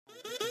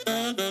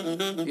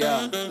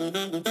Yeah.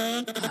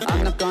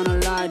 I'm not gonna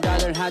lie,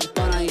 rather had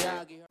gonna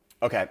yagi.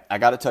 Okay, I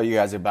got to tell you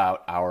guys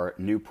about our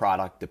new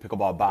product, the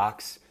Pickleball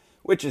Box,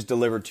 which is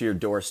delivered to your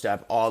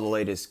doorstep. All the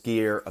latest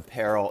gear,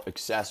 apparel,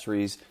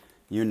 accessories,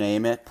 you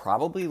name it.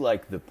 Probably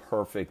like the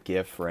perfect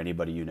gift for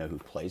anybody you know who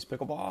plays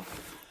pickleball.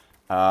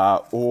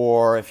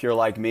 Or if you're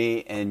like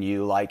me and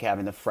you like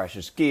having the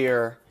freshest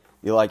gear,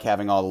 you like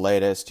having all the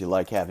latest, you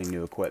like having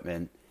new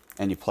equipment,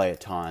 and you play a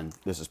ton,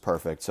 this is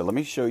perfect. So let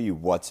me show you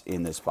what's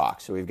in this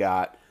box. So we've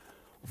got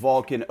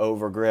Vulcan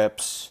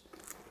overgrips,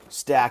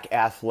 Stack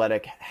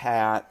athletic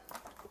hat,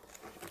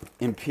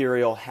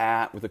 Imperial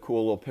hat with a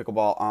cool little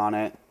pickleball on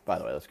it. By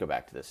the way, let's go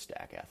back to this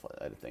Stack athletic.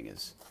 That thing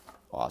is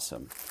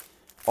awesome.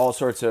 All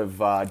sorts of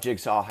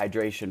Jigsaw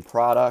hydration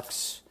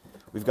products.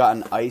 We've got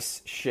an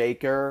ice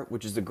shaker,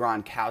 which is the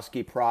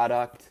Gronkowski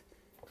product.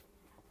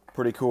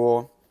 Pretty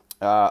cool.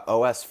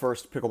 OS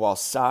First pickleball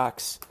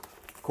socks.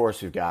 Of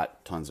course, we've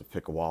got tons of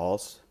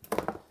pickleballs.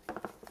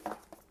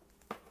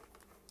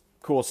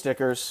 Cool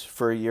stickers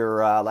for your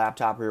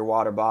laptop or your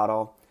water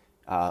bottle.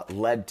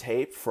 Lead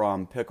tape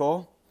from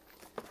Pickle.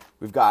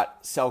 We've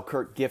got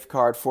Selkirk gift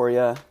card for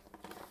you.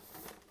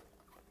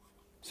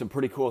 Some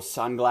pretty cool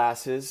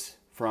sunglasses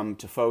from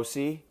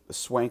Tifosi, the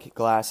Swank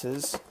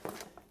glasses.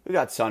 We've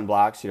got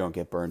sunblocks so you don't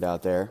get burned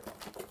out there.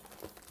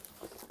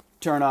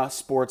 Turna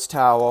sports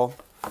towel.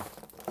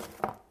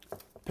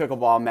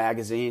 Pickleball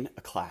magazine,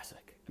 a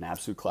classic, an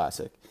absolute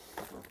classic.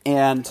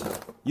 And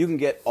you can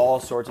get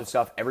all sorts of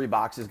stuff. Every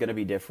box is going to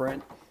be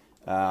different.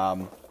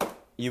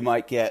 You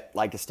might get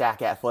like a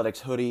Stack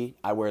Athletics hoodie.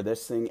 I wear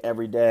this thing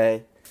every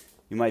day.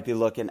 You might be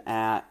looking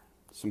at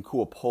some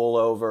cool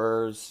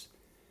pullovers.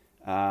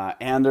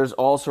 And there's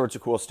all sorts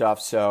of cool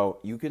stuff. So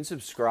you can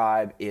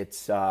subscribe.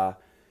 It's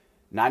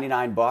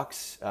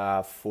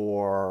 $99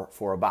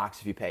 for a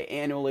box if you pay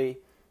annually,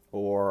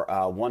 or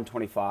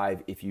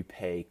 $125 if you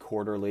pay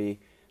quarterly.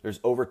 There's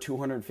over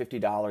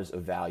 $250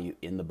 of value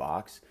in the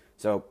box.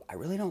 So I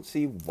really don't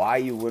see why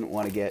you wouldn't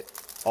want to get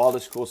all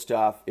this cool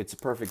stuff. It's a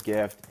perfect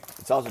gift.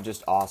 It's also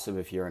just awesome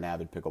if you're an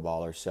avid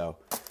pickleballer. So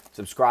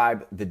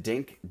subscribe,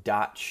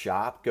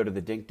 thedink.shop. Go to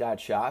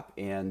thedink.shop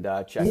and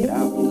check it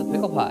out. The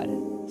Pickle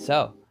Pod.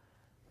 So,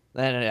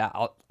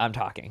 I'm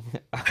talking.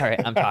 All right,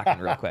 I'm talking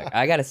real quick.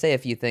 I got to say a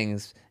few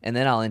things, and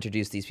then I'll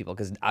introduce these people,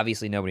 because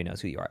obviously nobody knows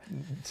who you are.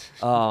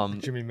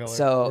 Jimmy Miller.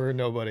 So, we're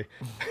nobody.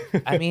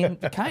 I mean,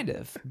 kind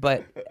of.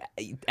 But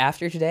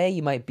after today,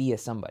 you might be a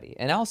somebody.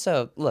 And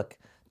also, look,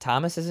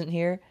 Thomas isn't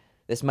here.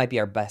 This might be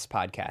our best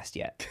podcast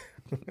yet.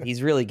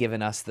 He's really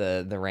given us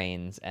the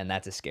reins, and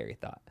that's a scary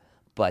thought.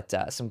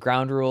 But some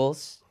ground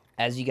rules.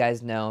 As you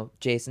guys know,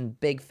 Jason,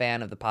 big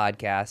fan of the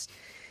podcast.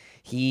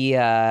 He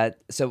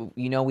so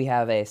we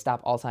have a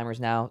Stop Alzheimer's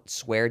Now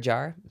swear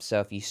jar. So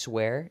if you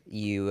swear,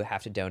 you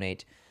have to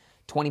donate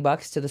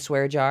 $20 to the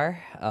swear jar.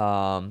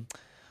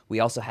 We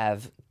also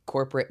have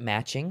corporate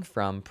matching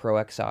from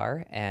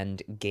ProXR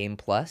and Game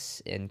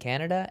Plus in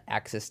Canada,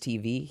 Access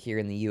TV here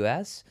in the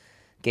US.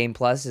 Game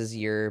Plus is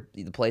the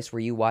place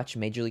where you watch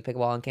Major League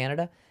Pickleball in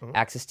Canada. Mm-hmm.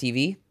 Access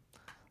TV,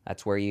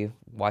 that's where you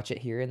watch it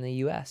here in the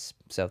US.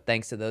 So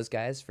thanks to those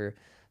guys for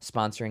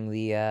sponsoring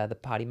the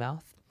potty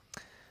mouth.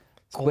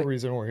 It's the whole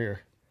reason we're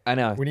here. I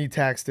know. We need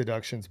tax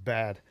deductions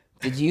bad.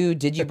 Did you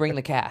bring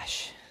the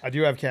cash? I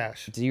do have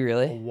cash. Do you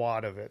really? A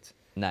lot of it.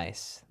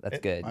 Nice. That's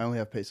good. I only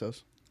have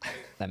pesos.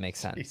 That makes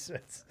sense.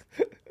 Jesus.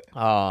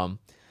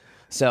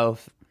 So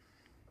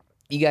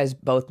you guys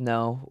both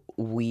know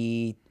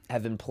we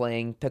have been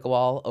playing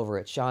pickleball over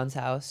at Sean's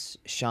house.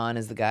 Sean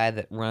is the guy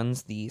that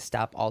runs the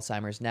Stop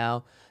Alzheimer's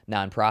Now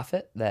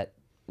nonprofit that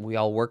we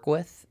all work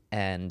with,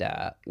 and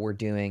we're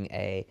doing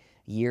a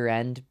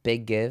year-end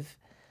big give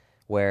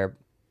where,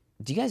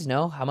 do you guys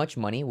know how much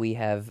money we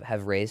have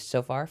raised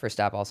so far for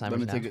Stop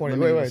Alzheimer's Now?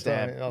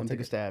 I'll take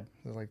a stab.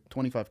 It's like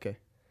 $25K.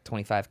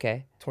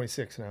 25K?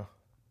 26 now.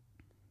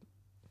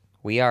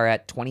 We are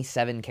at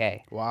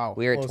 27K. Wow.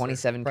 We are at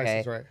Closer. 27K.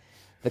 Price is right.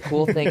 The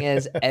cool thing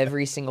is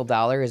every single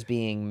dollar is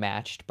being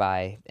matched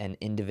by an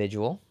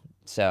individual.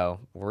 So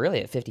we're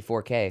really at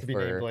 54K To be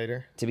named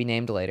later. To be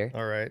named later.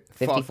 All right.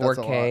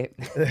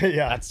 54K.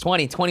 Yeah. That's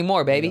 20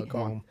 more, baby. Yeah,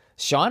 come on.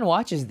 Sean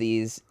watches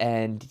these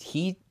and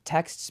he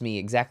texts me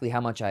exactly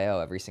how much I owe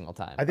every single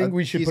time. I think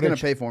we should He's put going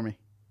to pay for me.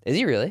 Is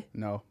he really?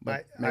 No,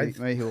 but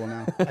maybe he will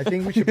now. I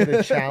think we should put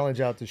a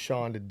challenge out to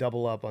Sean to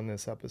double up on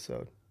this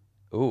episode.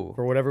 Ooh.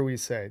 For whatever we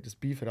say. Just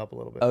beef it up a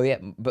little bit. Oh, yeah,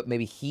 but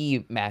maybe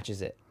he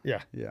matches it.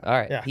 Yeah. All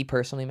right. Yeah. He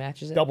personally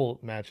matches it? Double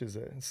matches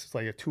it. It's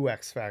like a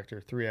 2x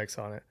factor, 3x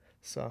on it.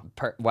 So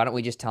why don't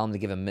we just tell him to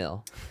give a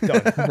 $1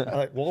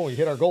 done. Well, we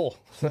hit our goal.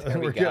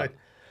 We're go. good.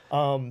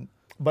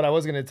 But I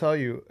was going to tell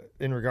you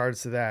in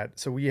regards to that.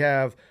 So we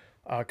have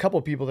a couple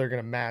people that are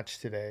going to match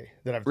today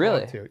that I've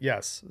talked to.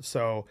 Yes.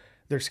 So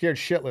they're scared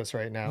shitless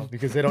right now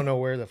because they don't know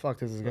where the fuck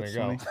this is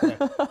going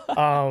to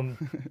go.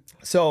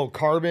 So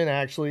Carbon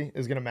actually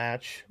is going to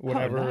match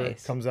whatever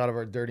comes out of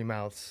our dirty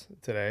mouths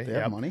today. They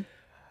have money?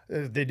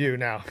 They do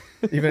now,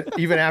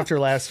 even after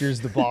last year's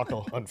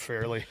debacle,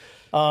 unfairly.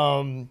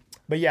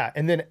 But yeah,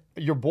 and then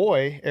your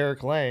boy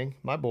Eric Lang,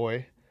 my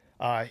boy,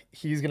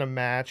 He's gonna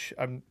match.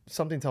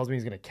 Something tells me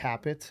he's gonna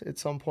cap it at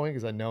some point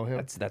because I know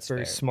him. That's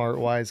very fair. smart,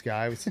 wise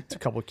guy with a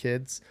couple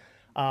kids.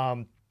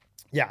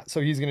 Yeah,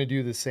 so he's gonna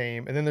do the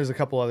same, and then there's a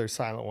couple other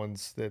silent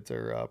ones that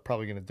are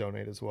probably gonna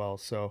donate as well.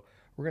 So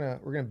we're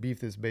gonna beef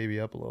this baby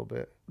up a little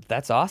bit.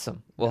 That's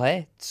awesome. Well,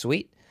 hey,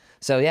 sweet.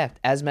 So yeah,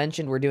 as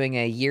mentioned, we're doing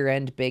a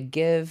year-end big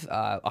give.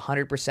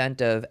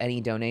 100% of any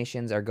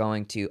donations are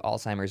going to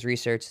Alzheimer's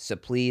research. So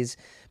please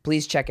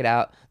check it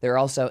out. There are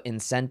also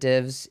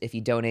incentives. If you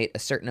donate a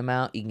certain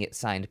amount, you can get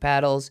signed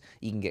paddles,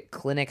 you can get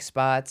clinic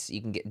spots,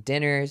 you can get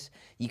dinners,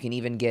 you can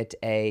even get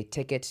a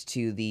ticket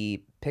to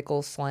the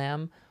Pickle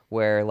Slam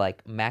where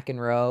like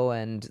McEnroe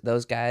and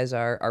those guys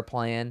are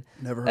playing.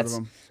 Never heard of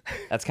them.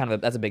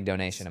 That's a big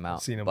donation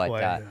amount. Seen him but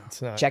play.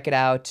 It's not... check it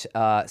out.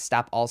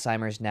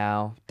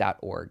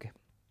 StopAlzheimersNow.org.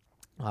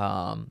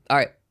 All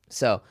right.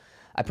 So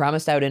I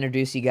promised I would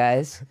introduce you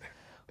guys.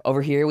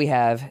 Over here we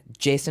have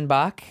Jason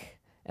Bach,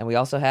 and we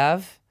also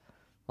have,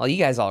 well, you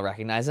guys all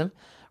recognize him,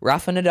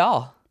 Rafa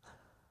Nadal.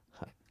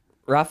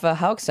 Rafa,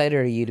 how excited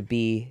are you to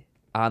be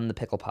on the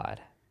Pickle Pod?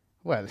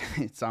 Well,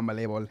 it's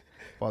unbelievable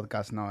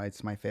podcast now.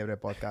 It's my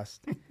favorite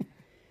podcast.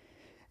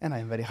 And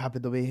I'm very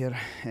happy to be here.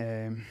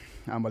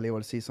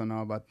 Unbelievable season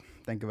now, but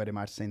thank you very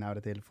much, St.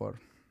 Audtil, for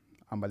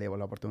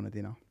unbelievable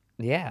opportunity now.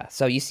 Yeah.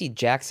 So you see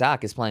Jack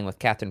Sock is playing with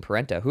Catherine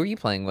Parenta. Who are you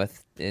playing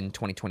with in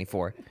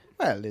 2024?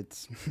 Well, it'd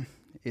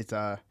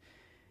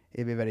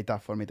be very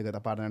tough for me to get a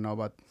partner now,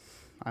 but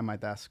I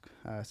might ask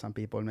some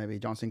people, maybe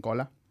Johnson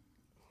Cola.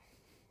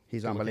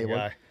 He's unbelievable.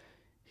 Guy.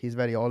 He's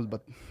very old,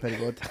 but very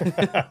good.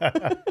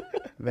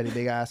 Very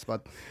big ass,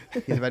 but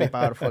he's very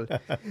powerful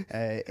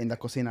in the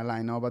Cocina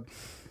line now. But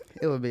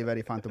it will be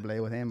very fun to play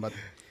with him. But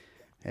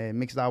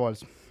mixed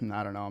doubles,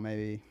 I don't know,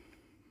 maybe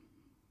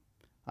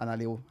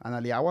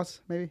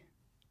Analiaguas, maybe?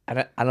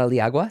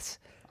 Analiaguas?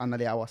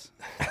 Analiaguas.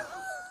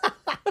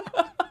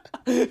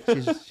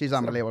 she's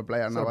unbelievable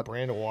player Is now. that a But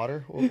brand of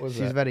water? What was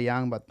she's that? very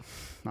young, but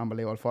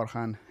unbelievable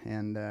forehand,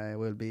 and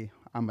will be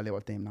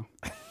unbelievable team now.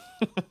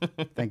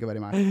 Thank you very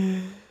much.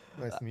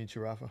 Nice to meet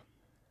you, Rafa.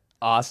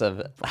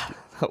 Awesome.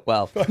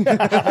 Well,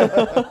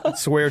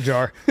 Swear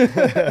jar.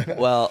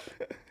 well,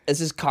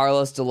 this is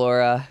Carlos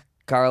Delora.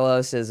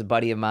 Carlos is a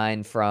buddy of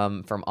mine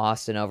from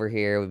Austin over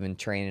here. We've been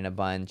training a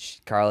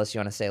bunch. Carlos, you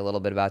want to say a little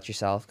bit about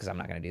yourself? Because I'm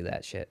not going to do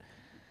that shit.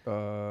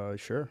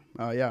 Sure.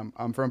 Yeah,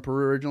 I'm from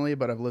Peru originally,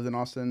 but I've lived in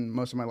Austin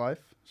most of my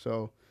life.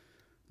 So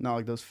not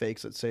like those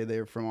fakes that say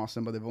they're from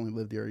Austin, but they've only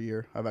lived here a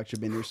year. I've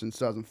actually been here since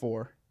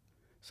 2004.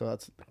 So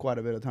that's quite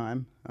a bit of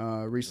time.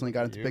 Recently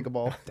got into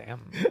pickleball.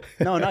 Damn.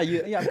 No, not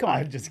you. Yeah, come on.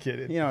 I'm just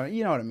kidding. You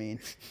know what I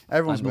mean.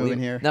 Everyone's moving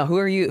here. No, who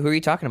are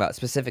you talking about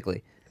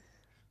specifically?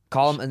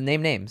 Call them,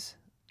 name names.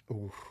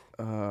 Oof.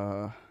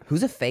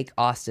 Who's a fake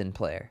Austin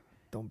player?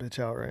 Don't bitch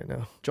out right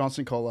now.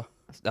 Johnson Cola.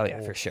 Oh yeah,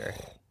 for sure.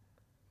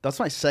 That's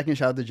my second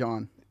shout out to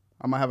John.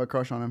 I might have a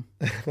crush on him.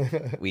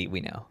 We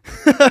know.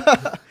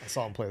 I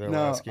saw him play their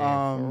last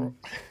game.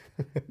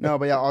 No,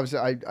 but yeah, obviously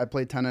I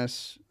played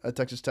tennis at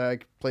Texas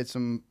Tech, played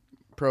some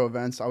pro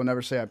events. I would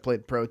never say I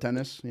played pro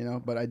tennis,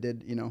 but I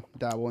did,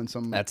 dabble in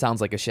some. That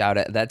sounds like a shout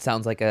at. That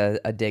sounds like a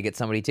dig at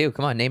somebody too.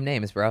 Come on, name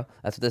names, bro.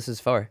 That's what this is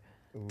for.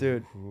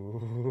 Dude,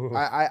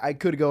 I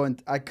could go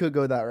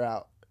that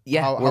route.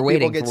 Yeah, how we're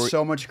waiting. People get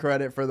so much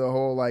credit for the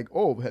whole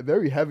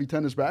very heavy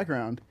tennis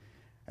background,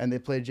 and they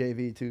played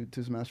JV two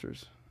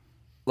semesters.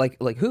 Like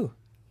who?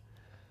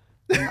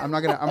 I'm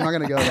not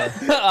gonna go there.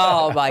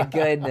 Oh my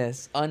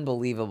goodness,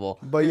 unbelievable.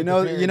 But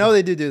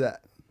they do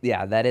that.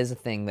 Yeah, that is a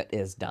thing that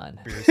is done.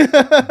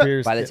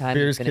 Beers, By the time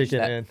you beers finish kicking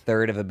that in.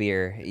 third of a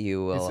beer,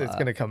 you will. It's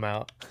gonna come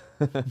out.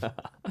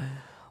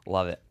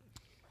 Love it.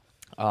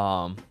 You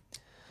want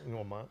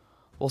mine?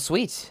 Well,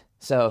 sweet.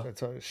 So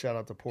That's a shout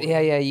out to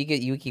Portland. yeah,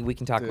 we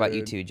can talk about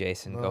you Dude. too,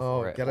 Jason. Go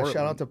Oh, for it. gotta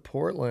shout out to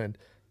Portland.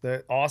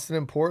 The Austin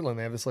and Portland,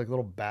 they have this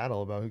little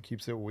battle about who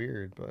keeps it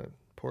weird, but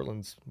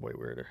Portland's way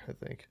weirder, I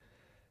think.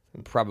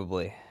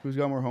 Probably. Who's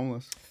got more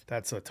homeless?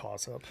 That's a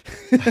toss up.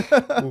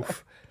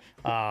 Oof.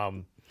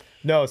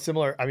 No,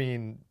 similar. I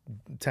mean,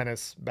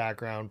 tennis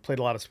background, played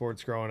a lot of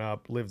sports growing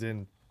up, lived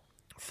in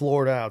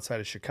Florida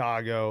outside of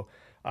Chicago.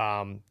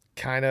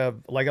 Kind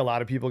of like a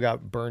lot of people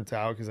got burnt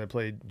out because I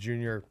played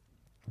junior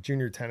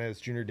tennis,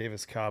 junior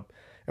Davis Cup.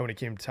 And when it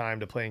came time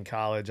to play in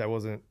college, I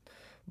wasn't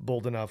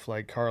bold enough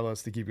like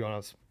Carlos to keep going. I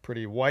was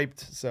pretty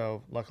wiped.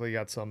 So luckily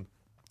got some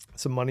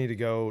money to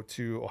go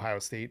to Ohio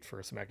State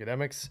for some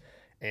academics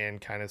and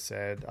kind of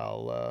said,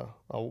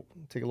 I'll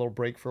take a little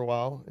break for a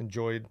while.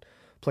 Enjoyed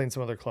playing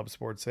some other club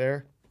sports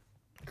there.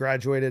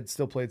 Graduated,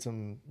 still played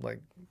some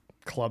like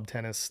club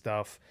tennis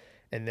stuff.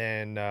 And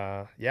then,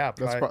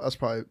 That's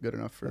probably good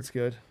enough. That's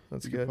good.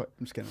 That's good. I'm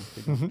just kidding.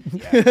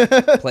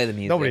 Play the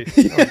music.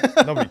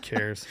 Nobody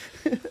cares.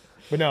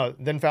 But no,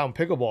 then found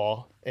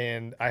pickleball,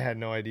 and I had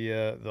no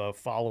idea the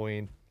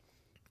following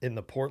in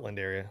the Portland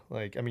area.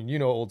 Like, I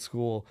mean, old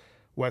school,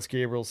 Wes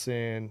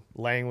Gabrielson,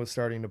 Lang was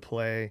starting to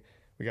play.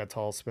 We got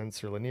tall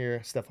Spencer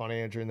Lanier, Stefan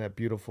Andrin, that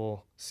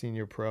beautiful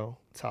senior pro,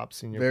 top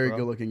senior pro. Very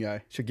good looking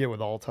guy. Should get with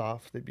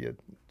Althoff. They'd be a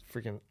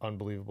freaking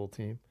unbelievable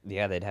team.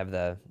 Yeah,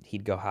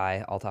 he'd go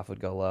high, Althoff would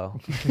go low.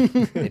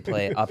 They'd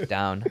play up,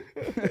 down.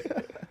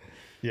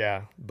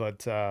 Yeah,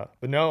 but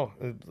no,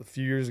 a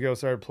few years ago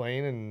started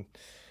playing and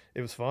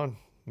it was fun.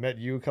 Met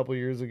you a couple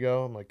years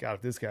ago. I'm like, God,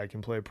 if this guy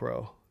can play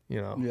pro,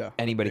 Yeah.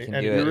 Anybody can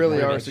do You it. You really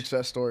pretty are a much.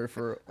 success story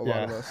for a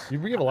lot of us. You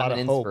give a lot I'm of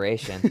an hope.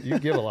 inspiration. You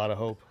give a lot of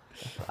hope.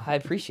 I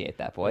appreciate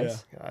that,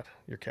 boys. God,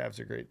 your calves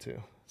are great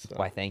too. So.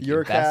 Why, thank Your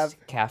you. Best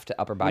calf to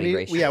upper body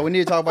ratio. Yeah, we need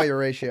to talk about your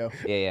ratio.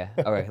 Yeah.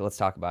 All right, let's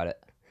talk about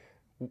it.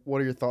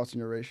 What are your thoughts on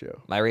your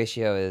ratio? My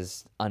ratio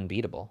is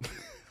unbeatable.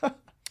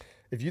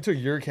 If you took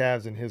your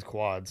calves and his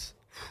quads,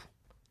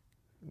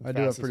 I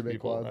do have fastest pretty big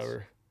people quads.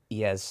 ever.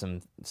 He has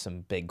some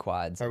big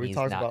quads. Are And we he's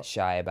talking not about-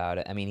 shy about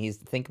it. I mean,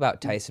 think about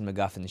Tyson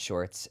McGuffin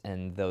shorts,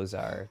 and those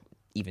are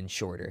even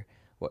shorter.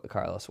 What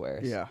Carlos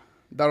wears. Yeah,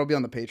 that'll be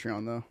on the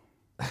Patreon though.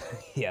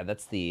 Yeah,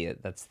 that's the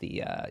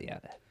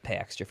pay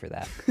extra for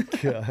that.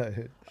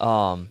 God.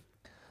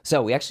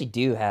 So we actually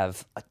do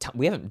have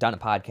we haven't done a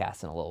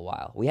podcast in a little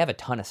while. We have a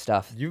ton of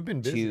stuff You've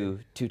been busy.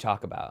 to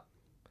talk about.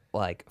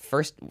 Like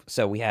first,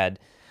 so we had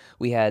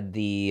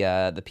the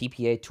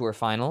PPA Tour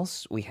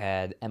Finals, we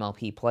had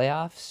MLP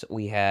playoffs,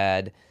 we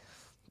had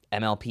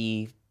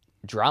MLP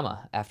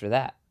drama after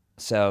that.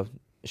 So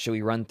should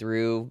we run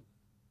through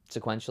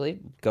sequentially?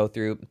 Go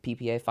through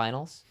PPA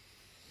Finals.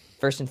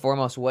 First and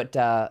foremost, what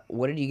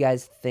did you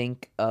guys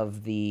think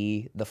of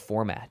the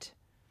format?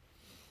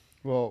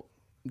 Well,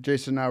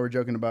 Jason and I were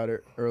joking about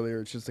it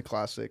earlier. It's just a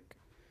classic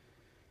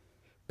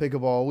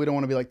pickleball. We don't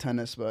want to be like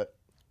tennis, but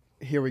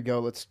here we go.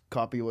 Let's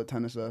copy what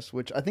tennis does,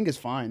 which I think is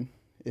fine.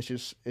 It's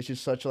just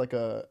such like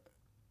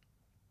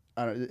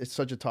it's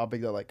such a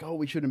topic that like, oh,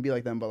 we shouldn't be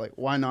like them, but like,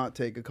 why not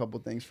take a couple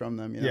things from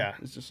them? You know? Yeah.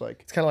 It's just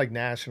like, It's kind of like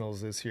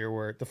nationals this year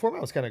where the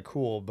format was kind of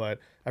cool, but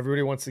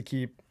everybody wants to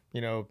keep,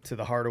 to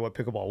the heart of what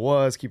pickleball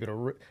was, keep it,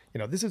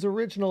 this is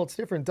original. It's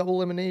different. Double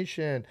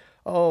elimination.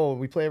 Oh,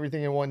 we play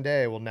everything in one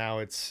day. Well, now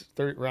it's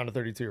round of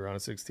 32, round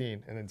of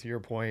 16. And then to your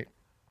point,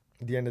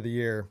 at the end of the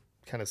year,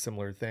 kind of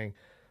similar thing.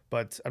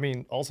 But I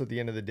mean, also at the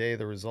end of the day,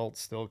 the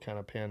results still kind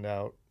of panned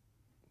out,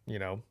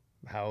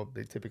 how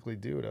they typically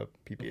do at a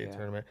PPA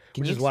tournament,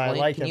 which is why I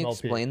like Can MLP. you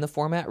explain the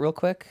format real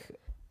quick?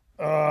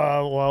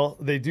 Well,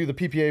 they do the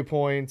PPA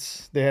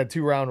points. They had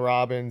 2 round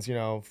robins,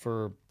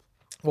 for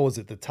what was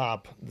it, the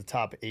top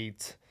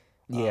 8,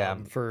 Yeah.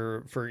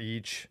 for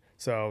each.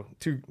 So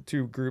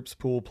two groups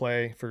pool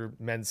play for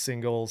men's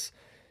singles,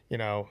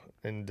 and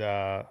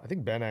I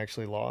think Ben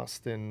actually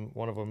lost in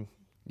one of them.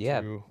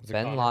 Yeah, was it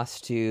Ben Connor?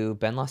 lost to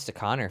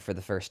Connor for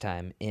the first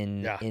time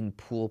in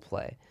pool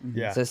play.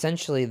 Yeah. So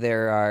essentially,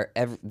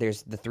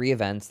 there's the 3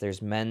 events.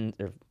 There's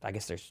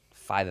there's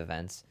 5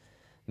 events: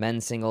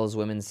 men's singles,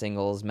 women's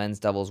singles, men's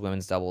doubles,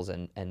 women's doubles,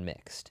 and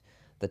mixed.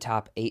 The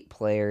top 8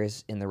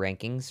 players in the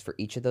rankings for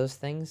each of those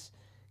things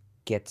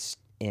gets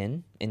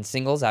in. In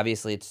singles,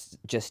 obviously, it's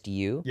just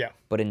you. Yeah.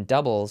 But in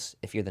doubles,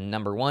 if you're the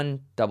number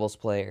 1 doubles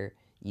player,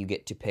 you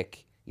get to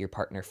pick your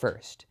partner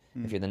first.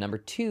 If you're the number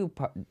 2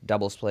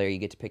 doubles player, you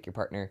get to pick your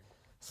partner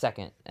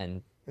second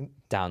and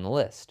down the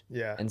list.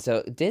 Yeah. And so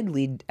it did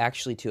lead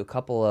actually to a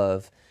couple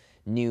of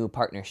new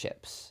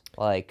partnerships.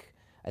 Like,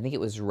 I think it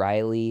was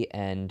Riley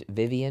and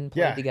Vivian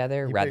played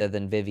together rather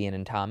than Vivian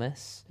and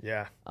Thomas.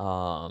 Yeah.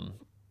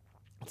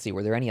 Let's see,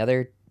 were there any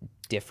other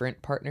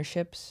different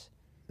partnerships?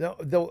 No,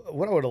 though,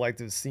 what I would have liked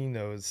to have seen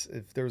though is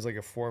if there was like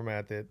a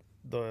format that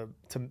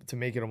to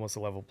make it almost a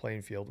level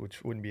playing field,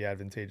 which wouldn't be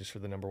advantageous for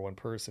the number 1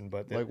 person,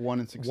 but like 1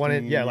 in 16. 1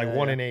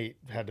 in 8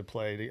 had to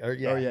play.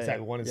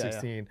 Exactly 1 in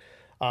 16.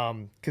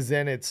 Because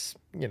then it's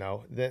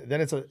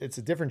then it's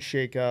a different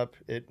shakeup.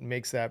 It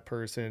makes that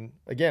person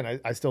again.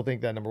 I still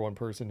think that number 1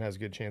 person has a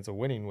good chance of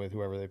winning with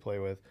whoever they play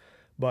with,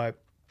 but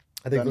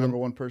I think that number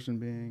 1 person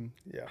being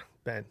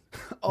Ben.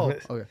 oh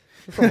okay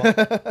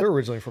They're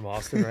originally from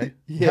Austin, right?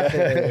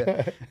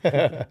 yeah.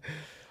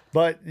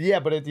 But at the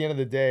end of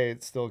the day,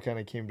 it still kind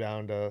of came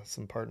down to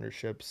some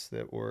partnerships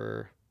that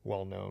were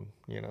well known.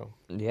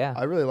 Yeah.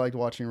 I really liked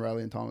watching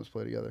Riley and Thomas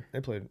play together.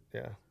 They played.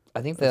 Yeah.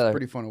 I think It's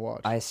pretty fun to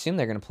watch. I assume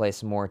they're going to play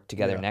some more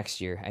together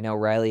next year. I know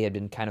Riley had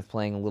been kind of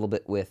playing a little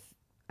bit with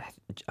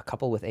a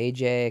couple with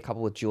AJ, a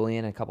couple with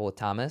Julian, a couple with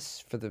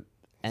Thomas for the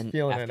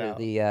feeling it out.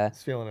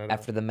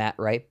 after the Matt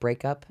Wright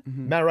breakup.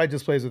 Matt Wright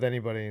just plays with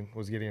anybody and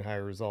was getting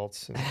higher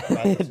results.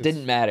 And It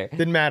didn't matter.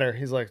 Didn't matter.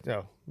 He's like,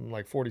 no, I'm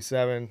like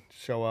 47.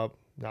 Show up,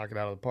 knock it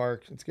out of the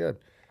park. It's good.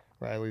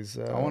 Riley's.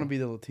 I want to be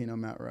the Latino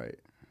Matt Wright.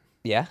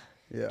 Yeah?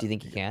 Yeah. Do you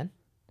think you can?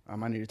 I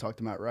might need to talk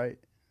to Matt Wright,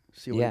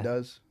 see what he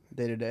does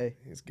day to day.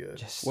 He's good.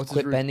 Just What's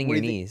quit his bending what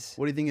your do you knees.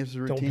 What do you think his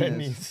Don't routine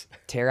bend is? knees.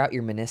 Tear out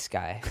your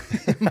menisci.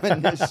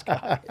 Menisci.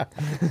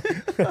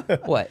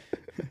 What?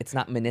 It's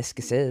not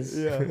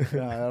meniscuses.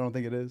 Yeah, I don't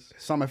think it is.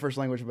 It's not my first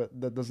language, but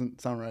that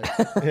doesn't sound right.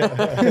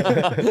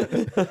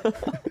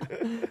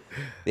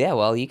 Yeah,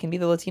 well, you can be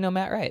the Latino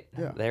Matt Wright.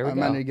 Yeah, There we I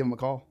might need go. to give him a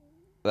call.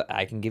 But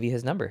I can give you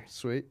his number.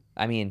 Sweet.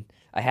 I mean,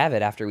 I have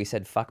it after we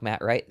said fuck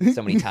Matt Wright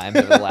so many times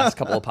over the last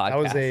couple of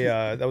podcasts.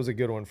 That was a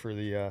good one for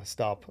the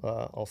stop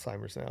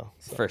Alzheimer's now.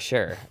 So. For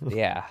sure.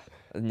 Yeah.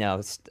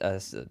 No,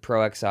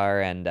 Pro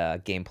XR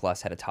and Game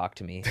Plus had to talk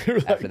to me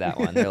after that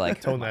one. They're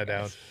like, Tone that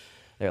down.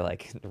 They're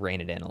like,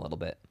 rein it in a little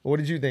bit. What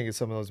did you think of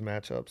some of those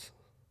matchups?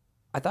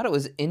 I thought it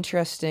was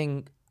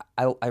interesting.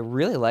 I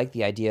really like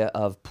the idea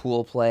of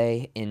pool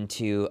play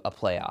into a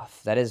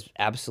playoff. That is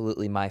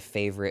absolutely my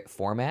favorite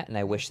format, and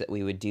I wish that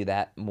we would do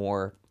that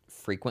more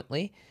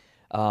frequently.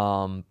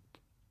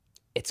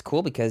 It's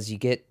cool because you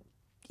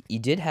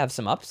did have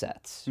some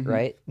upsets,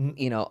 right?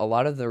 You know, a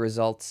lot of the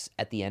results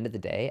at the end of the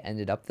day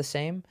ended up the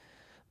same,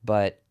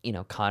 but you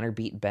know, Connor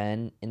beat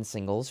Ben in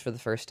singles for the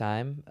first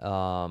time.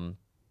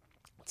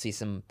 Let's see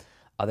some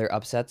other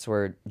upsets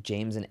where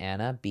James and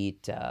Anna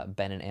beat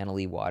Ben and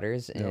Annalie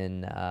Waters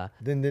in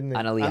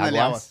Annalie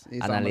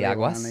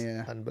Aguas.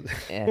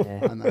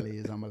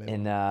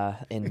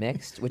 In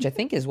mixed, which I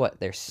think is what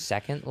their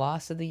second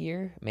loss of the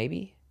year,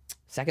 maybe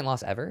second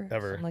loss ever.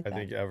 I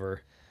think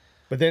ever.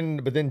 But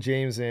then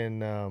James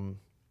and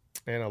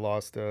Anna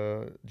lost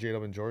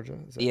J-Dub in Georgia.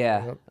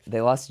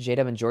 They lost to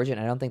J-Dub in Georgia,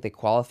 and I don't think they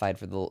qualified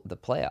for the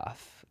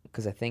playoff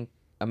because I think.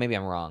 Maybe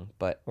I'm wrong,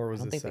 but or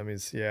was it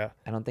semis?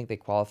 I don't think they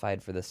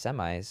qualified for the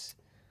semis.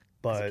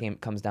 But it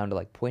comes down to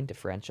like point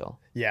differential.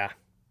 Yeah.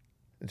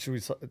 And should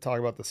we talk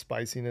about the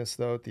spiciness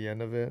though at the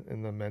end of it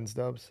in the men's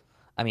dubs?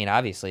 I mean,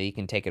 obviously you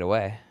can take it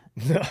away.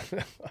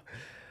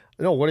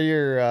 No. What are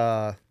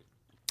your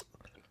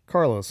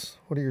Carlos?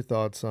 What are your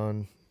thoughts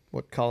on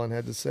what Colin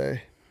had to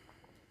say?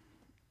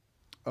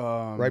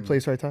 Right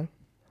place, right time.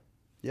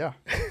 Yeah.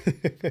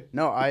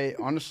 No, I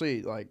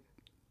honestly like.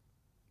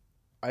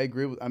 I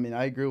agree with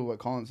what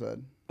Colin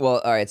said.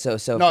 Well, all right. So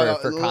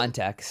for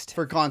context.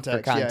 For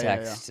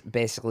context,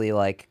 basically,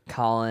 like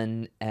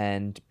Colin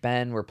and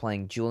Ben were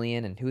playing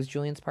Julian, and who's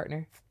Julian's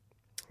partner?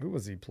 Who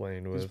was he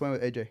playing with? He was playing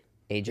with AJ.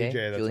 AJ,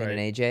 that's Julian right.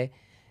 and AJ,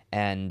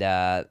 and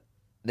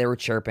they were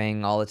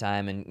chirping all the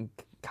time. And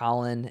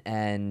Colin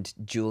and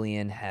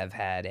Julian have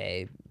had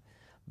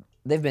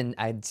they've been,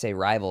 I'd say,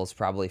 rivals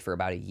probably for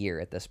about a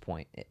year at this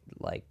point.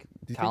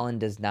 Colin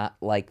does not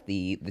like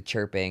the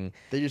chirping.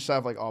 They just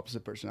have like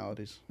opposite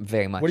personalities.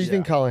 Very much. What do you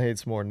think Colin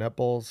hates more,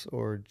 netballs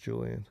or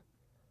Julian?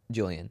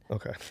 Julian.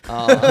 Okay.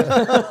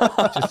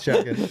 Just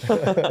checking.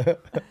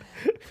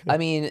 I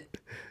mean,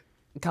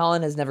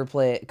 Colin has never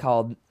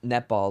called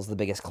netballs the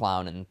biggest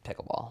clown in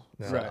pickleball.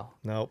 No. So. Right.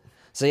 Nope.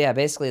 So yeah,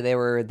 basically they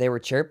were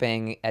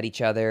chirping at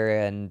each other,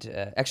 and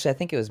actually I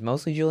think it was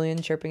mostly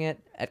Julian chirping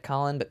at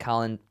Colin, but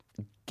Colin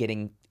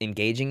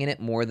engaging in it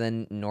more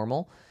than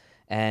normal.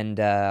 And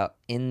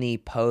in the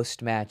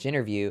post-match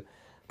interview,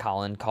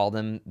 Colin called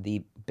him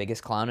the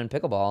biggest clown in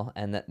pickleball,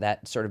 and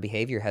that sort of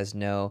behavior has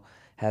no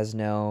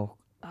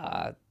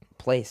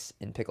place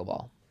in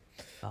pickleball.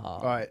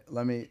 All right,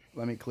 let me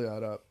clear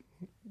that up.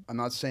 I'm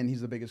not saying he's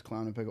the biggest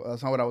clown in pickleball.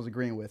 That's not what I was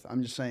agreeing with.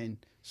 I'm just saying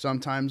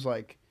sometimes,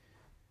 like,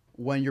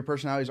 when your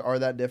personalities are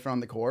that different on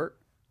the court,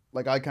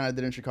 like I kind of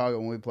did in Chicago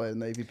when we played in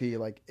the APP,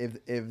 like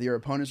if your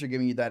opponents are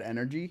giving you that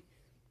energy,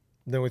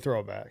 then we throw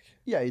it back.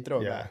 Yeah, you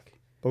throw it back.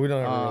 But we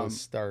don't ever really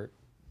start.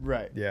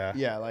 Right. Yeah.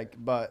 Yeah, like,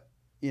 but,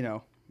 you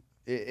know,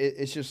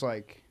 it's just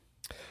like,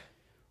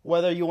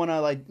 whether you want to,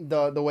 like,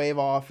 the wave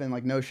off and,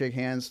 like, no shake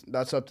hands,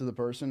 that's up to the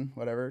person,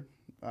 whatever.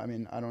 I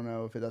mean, I don't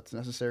know if that's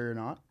necessary or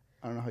not.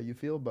 I don't know how you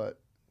feel, but,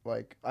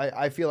 like,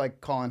 I feel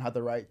like Colin had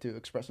the right to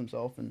express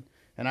himself, and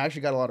I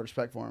actually got a lot of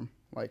respect for him.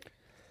 Like,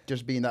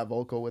 just being that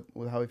vocal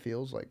with how he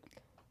feels, like,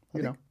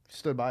 you know,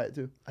 stood by it,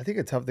 too. I think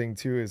a tough thing,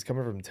 too, is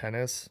coming from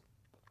tennis.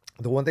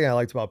 The one thing I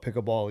liked about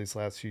pickleball these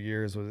last few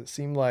years was it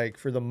seemed like,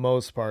 for the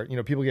most part, you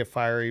know, people get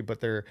fiery,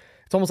 but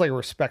it's almost like a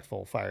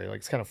respectful fiery. Like,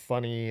 it's kind of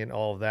funny and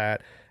all of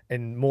that.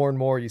 And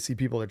more you see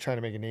people that are trying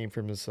to make a name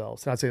for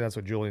themselves. Not saying that's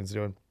what Julian's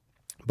doing,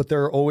 but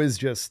they're always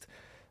just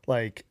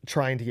like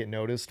trying to get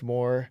noticed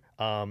more.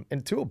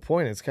 And to a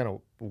point, it's kind of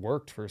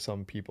worked for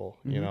some people,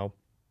 you know,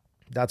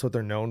 that's what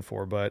they're known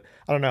for. But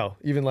I don't know,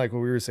 even like what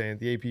we were saying at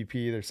the APP,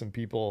 there's some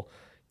people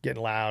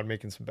getting loud,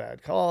 making some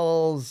bad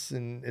calls,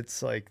 and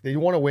it's like they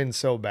want to win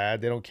so bad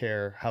they don't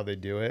care how they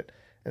do it.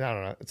 And I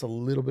don't know, it's a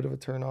little bit of a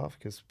turn off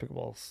because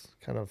pickleball's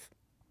kind of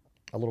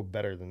a little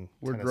better than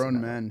we're tennis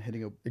grown men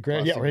hitting a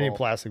we're hitting a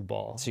plastic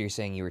ball. So you're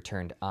saying you were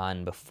turned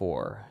on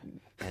before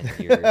and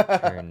you're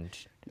turned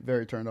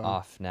very turned on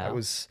off now. I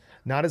was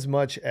not as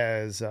much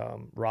as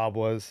Rob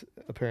was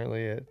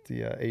apparently at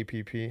the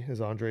APP, as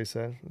Andre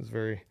said. It was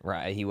very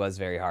right. He was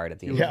very hard at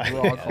the end.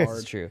 Rock hard. This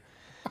is true.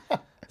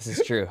 This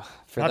is true.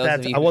 For not those that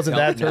of you I who wasn't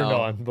don't that turned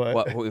know on, but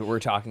what we were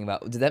talking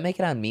about. Did that make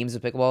it on Memes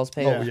of Pickleball's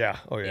page? Oh yeah.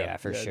 Yeah,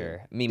 for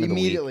sure. Meme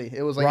immediately. of the week.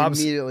 It was like Rob's,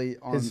 immediately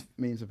on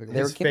Memes of Pickleball.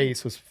 His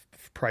face was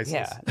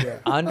priceless. Yeah.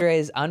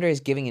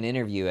 Andre's giving an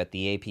interview at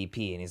the APP,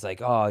 and he's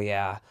like, "Oh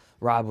yeah,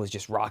 Rob was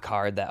just rock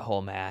hard that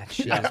whole match."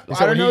 Yeah.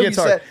 I don't know if you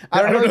said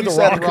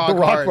rock the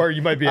rock part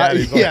you might be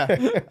adding. Yeah,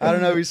 I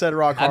don't know if you said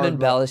rock hard. I'm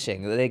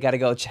embellishing. They got to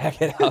go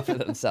check it out for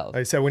themselves.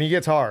 I said when he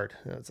gets hard.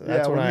 That's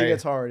when he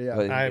gets hard.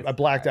 Yeah, I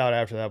blacked out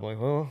after that. I'm like,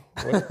 oh,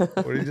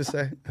 what did he just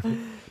say?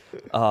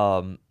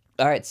 All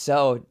right,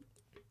 so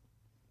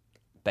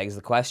begs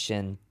the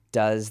question: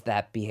 does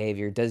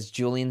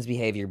Julian's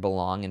behavior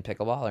belong in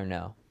pickleball or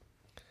no?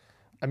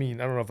 I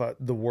mean, I don't know if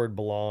the word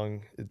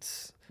belong.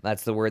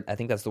 That's the word. I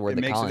think that's the word It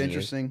that makes Colin it used.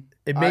 interesting.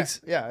 It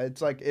makes yeah.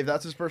 It's like if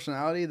that's his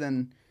personality,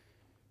 then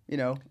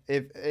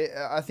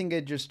I think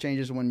it just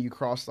changes when you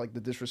cross like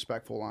the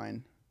disrespectful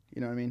line.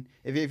 You know what I mean?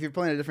 If you're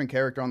playing a different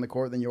character on the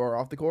court than you are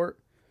off the court,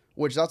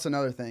 which that's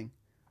another thing.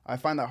 I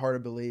find that hard to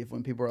believe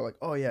when people are like,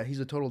 "Oh yeah, he's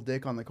a total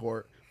dick on the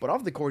court," but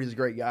off the court he's a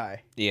great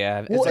guy.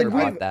 Yeah, Well, it's like and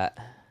about that.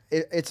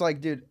 It's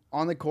like, dude,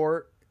 on the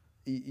court,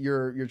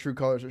 your true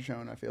colors are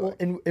shown. I feel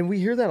like. and we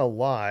hear that a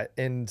lot.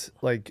 And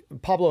like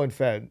Pablo and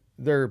Fed,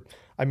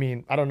 I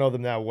mean, I don't know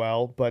them that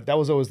well, but that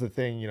was always the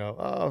thing. You know,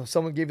 oh, if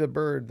someone gave the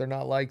bird, they're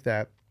not like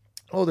that.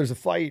 Oh, there's a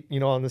fight, you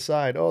know, on the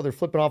side. Oh, they're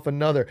flipping off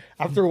another.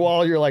 After a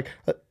while, you're like.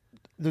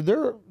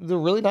 They're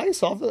really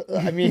nice off the.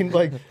 I mean,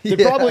 like they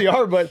probably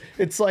are, but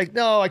it's like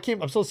no, I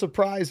can't. I'm so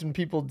surprised when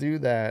people do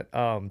that.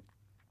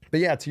 But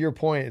yeah, to your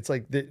point, it's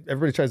like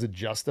everybody tries to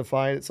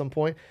justify it at some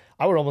point.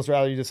 I would almost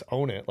rather you just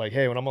own it. Like,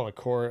 hey, when I'm on the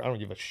court, I don't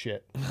give a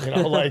shit. You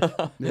know, like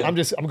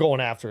I'm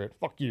going after it.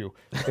 Fuck you.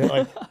 You know,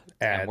 like,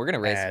 And we're gonna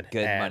raise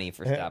good money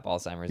for Stop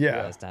Alzheimer's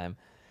this time.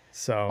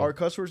 So are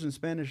cuss words in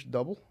Spanish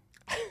double?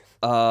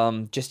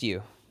 Just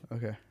you.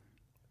 Okay.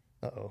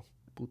 Uh-oh.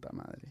 Puta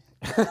madre.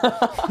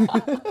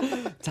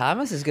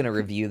 Thomas is gonna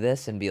review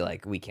this and be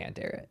like, "We can't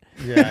air it."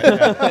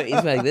 Yeah.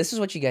 He's like, "This is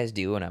what you guys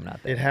do when I'm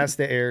not there." It has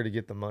to air to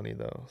get the money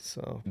though.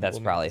 So That's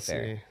we'll probably need to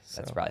fair. see,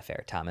 That's so. probably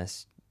fair.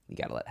 Thomas, you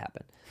gotta let it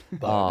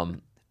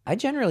happen. I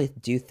generally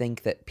do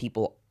think that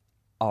people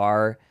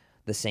are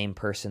the same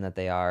person that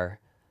they are,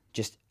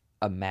 just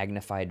a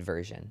magnified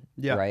version,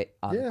 right,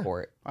 on the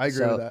court. I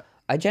agree with that.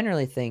 I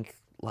generally think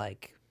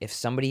like if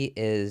somebody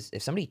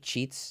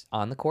cheats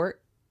on the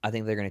court, I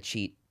think they're gonna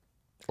cheat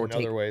or In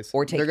take other ways.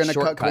 or take They're gonna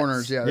shortcuts. cut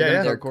corners. Yeah,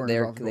 Yeah, they're gonna yeah.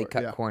 cut corners off the They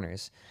court. cut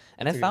corners,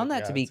 and I found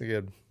that to be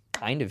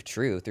kind of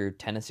true through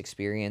tennis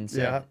experience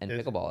and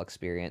pickleball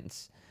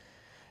experience.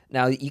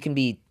 Now you can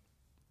be.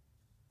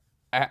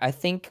 I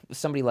think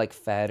somebody like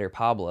Fed or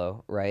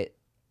Pablo, right?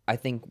 I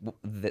think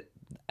that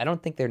I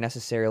don't think they're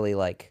necessarily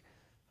like.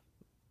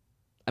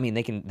 I mean,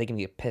 they can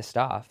get pissed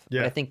off,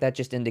 but I think that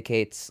just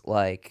indicates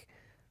like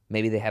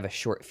maybe they have a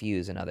short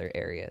fuse in other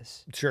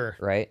areas. Sure.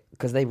 Right?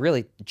 Because they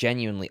really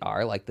genuinely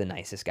are like the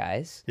nicest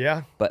guys.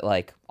 Yeah. But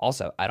like,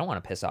 also, I don't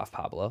want to piss off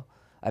Pablo.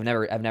 I've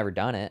never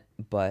done it,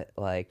 but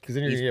like, Because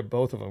then you're gonna get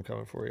both of them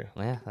coming for you.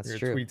 Yeah, that's you're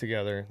true. Gonna tweet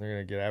together. They're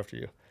gonna get after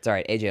you. It's all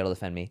right. AJ will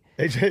defend me.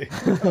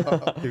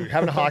 AJ, dude,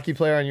 having a hockey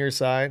player on your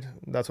side,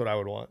 that's what I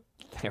would want.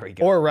 There we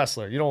go. Or a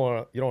wrestler. You don't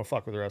want to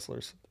fuck with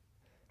wrestlers.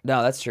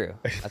 No, that's true.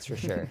 That's for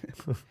sure.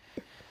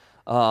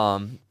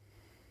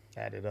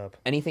 Add it up.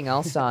 Anything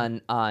else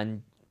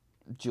on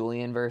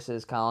Julian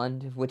versus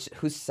Colin?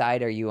 Whose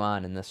side are you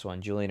on in this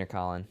one, Julian or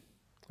Colin?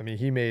 I mean,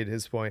 he made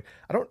his point.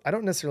 I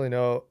don't necessarily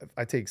know if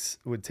I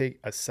would take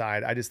a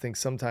side. I just think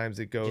sometimes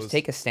it goes. Just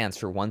take a stance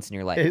for once in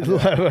your life.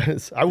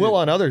 I will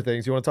on other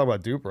things. You want to talk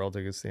about Duper? I'll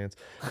take a stance.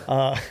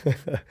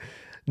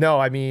 No,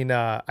 I mean,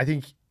 I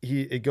think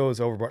it goes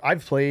overboard.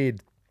 I've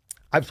played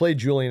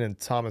Julian and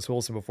Thomas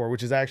Wilson before,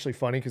 which is actually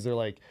funny because they're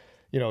like,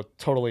 you know,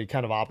 totally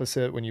kind of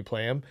opposite when you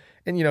play him.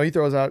 And you know, he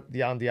throws out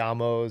the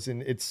andiamos,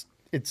 and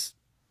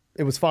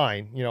it was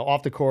fine. You know,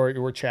 off the court,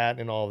 we're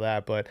chatting and all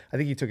that, but I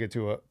think he took it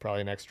to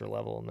probably an extra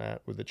level in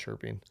that with the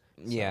chirping.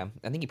 So. Yeah,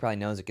 I think he probably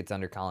knows it gets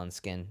under Colin's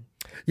skin.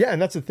 Yeah,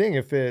 and that's the thing.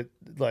 If it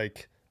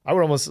like, I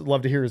would almost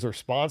love to hear his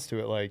response to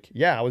it. Like,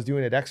 yeah, I was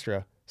doing it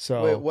extra.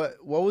 So wait,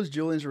 what was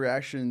Julian's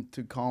reaction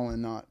to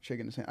Colin not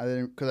shaking his hand? I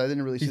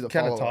didn't really see the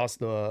kind follow-up. of tossed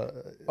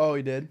the. Oh,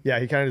 he did.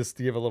 Yeah, he kind of just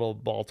gave a little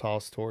ball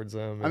toss towards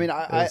him. I mean,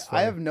 I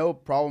have no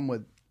problem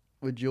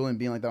with Julian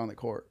being like that on the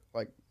court.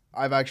 Like,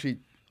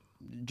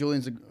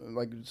 Julian's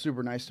like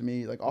super nice to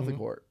me, like off the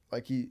court.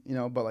 Like he, you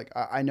know, but like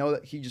I know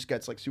that he just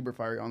gets like super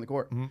fiery on the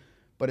court.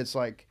 But it's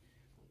like,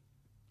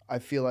 I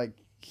feel like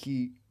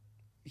he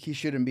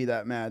shouldn't be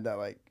that mad that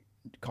like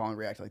Colin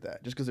reacted like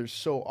that, just because they're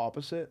so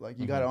opposite. Like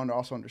you got to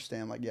also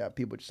understand, like, yeah,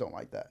 people just don't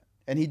like that,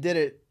 and he did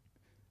it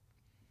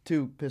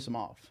to piss him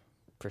off,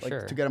 For like,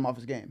 sure. to get him off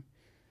his game.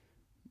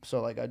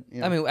 So like I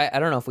mean, I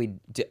don't know if we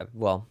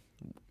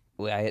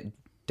I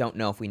don't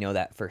know if we know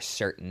that for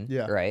certain,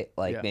 right?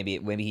 Like maybe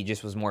he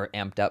just was more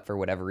amped up for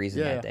whatever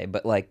reason that day.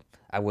 But like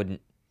I would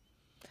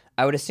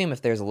assume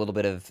if there's a little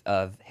bit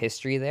of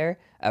history there,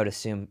 I would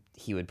assume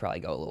he would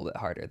probably go a little bit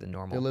harder than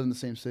normal. They live in the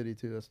same city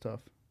too. That's tough.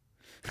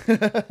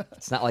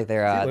 It's not like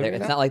they're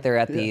it's not like they're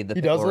at the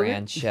pickle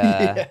ranch.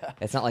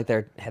 It's not like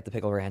they're at the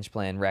pickle ranch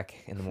playing rec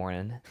in the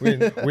morning. We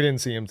didn't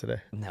see him today.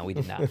 No, we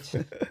did not.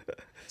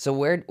 So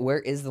where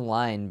is the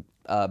line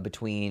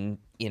between,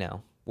 you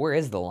know, where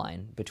is the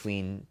line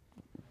between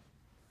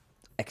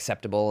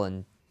acceptable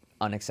and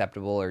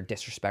unacceptable or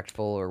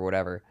disrespectful or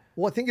whatever?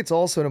 Well, I think it's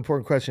also an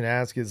important question to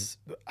ask is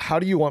how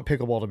do you want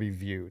pickleball to be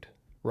viewed,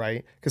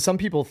 right? Because some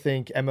people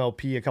think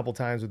MLP a couple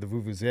times with the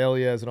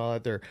vuvuzelias and all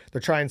that, they're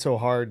trying so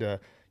hard to,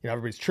 you know,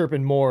 everybody's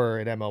chirping more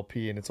at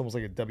MLP and it's almost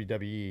like a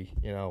WWE,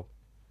 you know,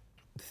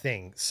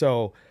 thing.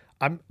 So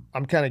I'm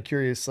kind of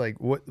curious, like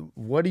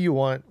what do you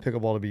want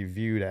pickleball to be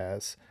viewed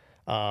as?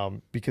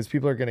 Because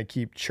people are going to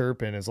keep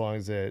chirping as long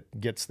as it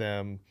gets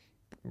them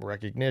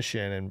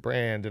recognition and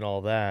brand and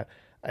all that.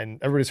 And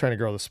everybody's trying to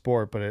grow the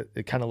sport, but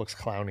it kind of looks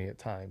clowny at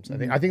times.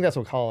 I think that's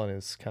what Colin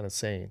is kind of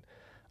saying.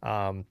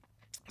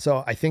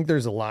 So I think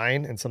there's a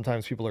line, and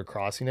sometimes people are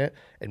crossing it,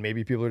 and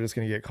maybe people are just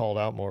going to get called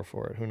out more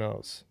for it. Who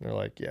knows? They're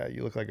like, yeah,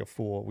 you look like a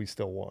fool. We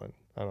still won.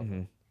 I don't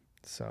know.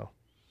 So.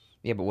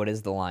 Yeah, but what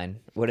is the line?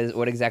 What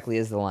exactly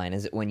is the line?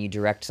 Is it when you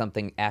direct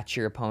something at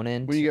your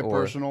opponent? When you get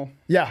personal.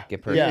 Yeah.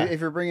 Get personal. Yeah. If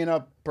you're bringing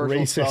up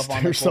personal Racist stuff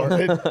on or the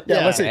something. court.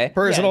 Yeah, let's say Okay.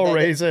 personal, Yeah,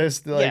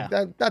 racist. Like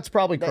yeah. that's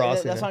probably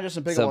crossing That's it. not just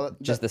in pickleball. So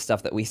just the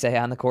stuff that we say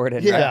on the court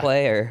and Yeah. rec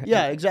play, or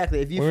Yeah, exactly.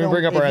 If you When we film,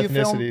 bring up our if you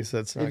film- ethnicities,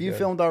 that's not if you good.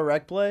 filmed our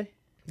rec play,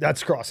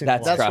 That's crossing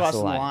that's the line. crossing the crossing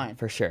the line, line.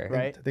 for sure.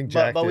 right? I think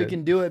Jack but we did.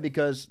 can do it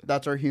because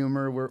that's our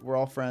humor. We're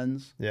all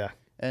friends, Yeah.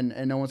 and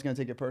no one's gonna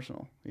take it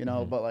personal, you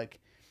know. But like,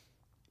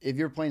 if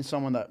you're playing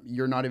someone that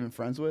you're not even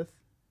friends with,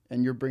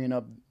 and you're bringing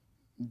up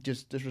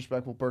just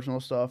disrespectful personal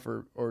stuff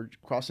or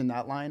crossing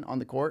that line on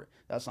the court,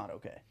 that's not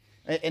okay.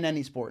 In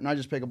any sport, not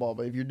just pickleball,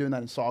 but if you're doing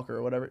that in soccer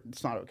or whatever,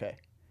 it's not okay.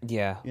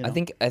 Yeah, You know? I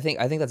think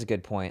that's a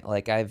good point.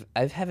 Like I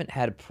haven't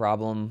had a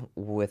problem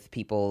with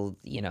people.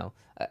 You know,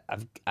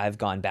 I've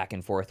gone back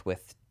and forth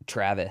with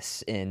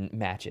Travis in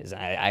matches.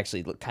 I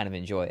actually kind of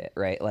enjoy it.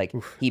 Right, like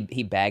he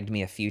bagged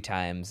me a few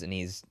times, and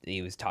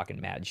he was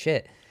talking mad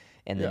shit,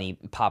 and then he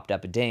popped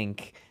up a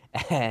dink,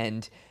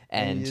 and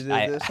you did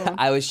this one?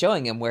 I was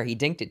showing him where he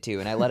dinked it to,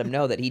 and I let him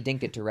know that he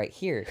dinked it to right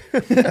here.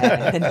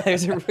 And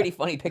there's a pretty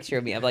funny picture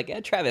of me. I'm like, yeah,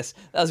 Travis,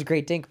 that was a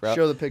great dink, bro.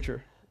 Show the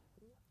picture.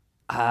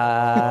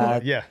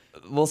 Yeah.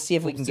 We'll see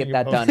if we can see get you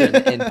that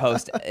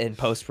post done in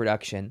post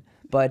production.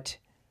 But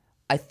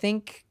I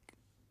think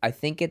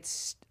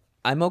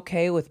I'm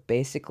okay with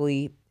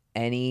basically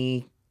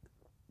any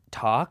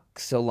talk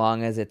so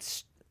long as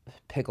it's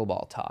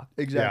pickleball talk.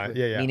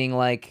 Exactly. Yeah. Meaning,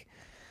 like,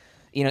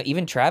 you know,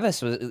 even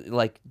Travis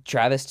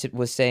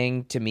was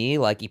saying to me,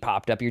 like, he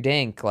popped up your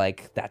dink,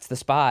 like that's the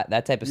spot,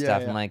 that type of Yeah,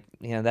 stuff. yeah. I'm like,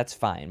 you know, that's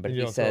fine. But And if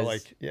you he don't throw says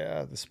like,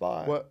 yeah, the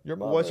spot.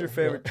 What's your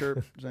favorite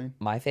chirp, Zane?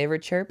 my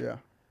favorite chirp, Yeah.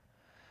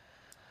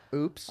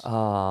 Oops.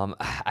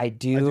 I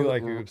do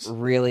like oops.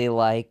 really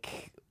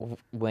like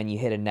when you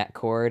hit a net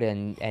cord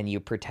and you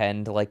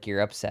pretend like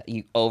you're upset.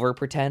 You over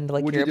pretend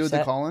like Would you're you do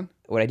upset. it to Colin?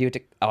 Would I do it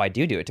to? Oh, I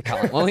do it to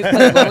Colin.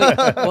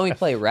 When we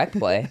play rec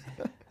play.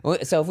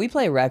 So if we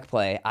play rec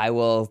play, I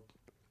will,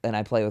 and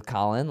I play with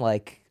Colin.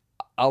 Like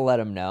I'll let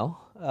him know.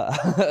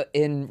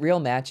 In real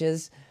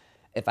matches,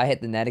 if I hit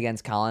the net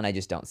against Colin, I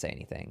just don't say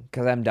anything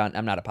because I'm done.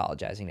 I'm not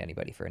apologizing to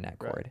anybody for a net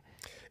cord.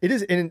 It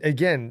is, and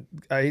again,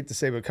 I hate to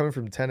say, but coming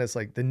from tennis,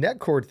 like the net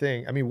court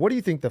thing, I mean, what do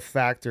you think the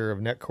factor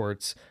of net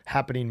courts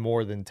happening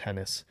more than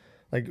tennis?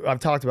 Like I've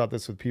talked about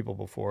this with people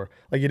before.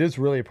 Like it is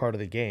really a part of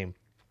the game.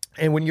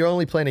 And when you're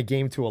only playing a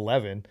game to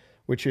 11,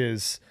 which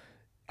is,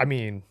 I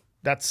mean,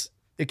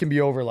 it can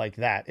be over like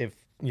that. If,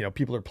 you know,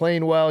 people are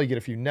playing well, you get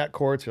a few net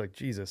courts, you're like,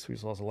 Jesus, we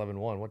just lost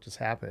 11-1. What just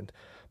happened?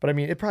 But I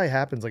mean, it probably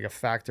happens like a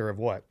factor of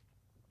what?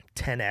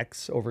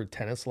 10x over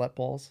tennis let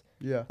balls?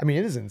 Yeah. I mean,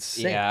 it is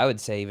insane. Yeah, I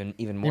would say even more.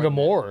 Even than that.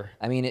 more.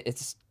 I mean,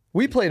 it's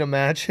We played a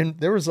match and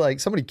there was like,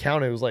 somebody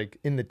counted, it was like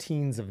in the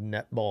teens of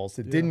net balls.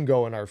 It didn't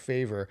go in our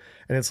favor.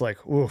 And it's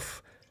like,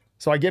 oof.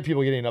 So I get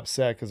people getting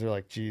upset because they're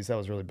like, geez, that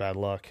was really bad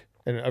luck.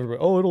 And everybody,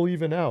 oh, it'll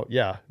even out.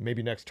 Yeah,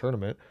 maybe next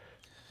tournament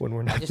when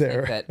we're not I just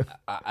there. think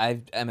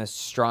that I'm a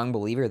strong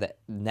believer that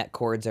net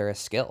cords are a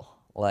skill.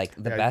 Like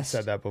the Yeah, you best,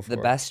 said that before.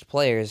 the best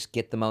players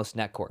get the most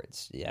net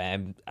cords. Yeah,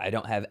 I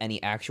don't have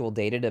any actual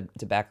data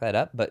to back that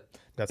up, but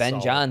That's Ben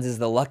solid. Johns is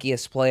the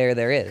luckiest player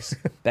there is.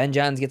 Ben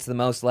Johns gets the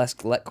most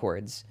let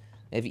cords.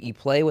 If you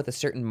play with a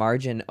certain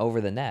margin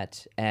over the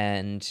net,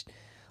 and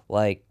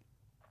like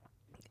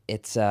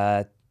it's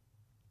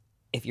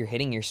if you're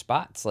hitting your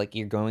spots, like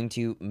you're going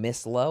to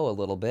miss low a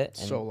little bit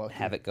and So lucky.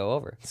 have it go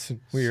over.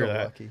 We hear so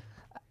that. lucky.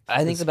 I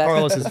think It's the best,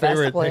 Carlos's the best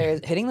favorite thing.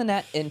 players hitting the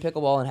net in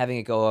pickleball and having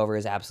it go over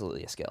is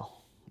absolutely a skill.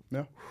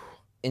 No.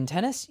 In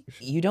tennis,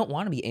 you don't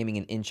want to be aiming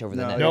an inch over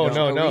the No, net. you No, There's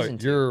don't. no. reason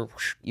to.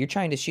 You're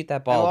trying to shoot that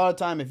And a ball. lot of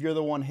time, if you're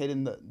the one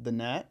hitting the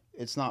net,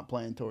 it's not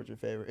playing towards your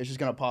favor. It's just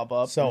gonna pop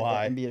up So and,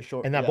 high. and be a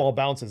short. And that yeah. ball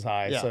bounces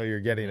high, Yeah. so you're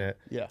getting it.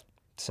 Yeah.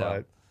 So,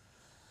 But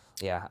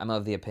yeah, I'm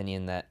of the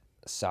opinion that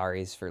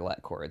sorries for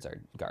let cords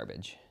are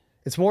garbage.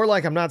 it's more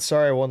like I'm not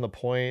sorry I won the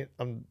point.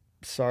 I'm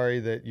sorry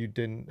that you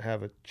didn't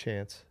have a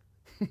chance.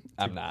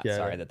 I'm not get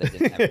sorry it. that they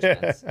didn't have a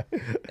chance.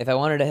 If I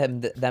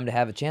wanted them to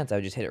have a chance, I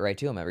would just hit it right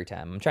to them every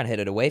time. I'm trying to hit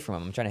it away from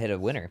them. I'm trying to hit a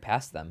winner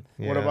past them.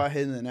 What Yeah. about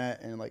hitting the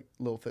net and like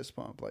little fist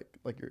pump,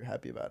 like you're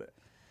happy about it?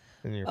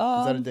 And you're,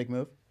 Is that a dick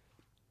move?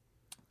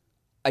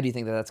 I do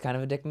think that that's kind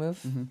of a dick move.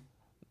 Mm-hmm.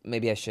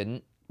 Maybe I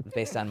shouldn't,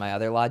 based on my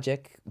other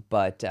logic.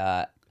 But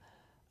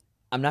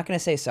I'm not going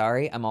to say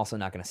sorry. I'm also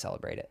not going to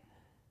celebrate it.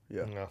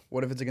 Yeah. No.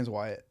 What if it's against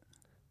Wyatt?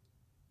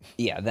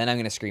 Yeah, then I'm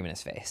going to scream in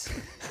his face.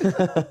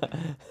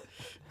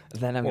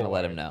 Then I'm going to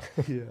let him know.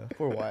 Yeah.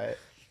 Poor Wyatt.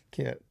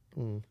 can't.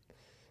 All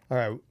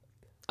right.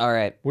 All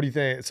right. What do you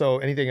think? So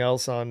anything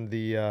else on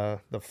the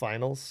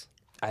finals?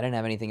 I didn't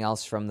have anything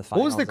else from the What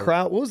finals. was the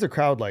crowd? What was the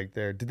crowd like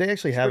there? Did they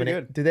actually have pretty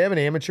good. Did they have an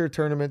amateur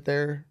tournament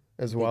there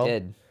as well? They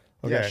did.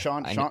 Okay. Yeah,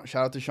 Sean. Shout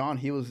out to Sean.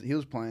 He was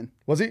playing.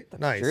 Was he?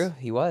 Nice. True,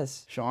 he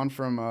was. Sean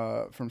from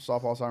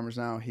Softball Alzheimer's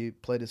Now. He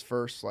played his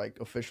first like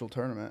official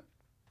tournament,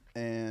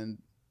 and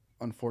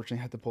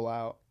unfortunately had to pull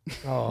out.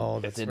 Oh,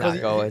 It that's did right.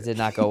 not go. It did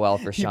not go well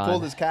for He Sean.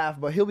 pulled his calf,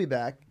 but he'll be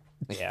back.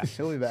 Yeah,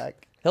 He'll be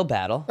back. he'll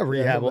battle. A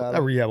rehab. Yeah,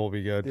 A rehab will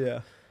be good.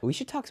 Yeah. We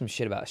should talk some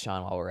shit about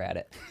Sean while we're at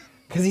it,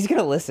 because he's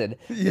gonna listen.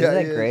 Isn't Yeah,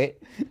 that he is. great?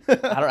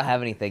 I don't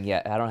have anything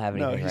yet. I don't have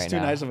No, anything he's right too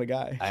now. nice of a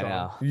guy. I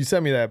know. You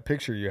sent me that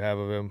picture you have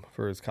of him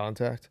for his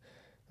contact.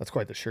 That's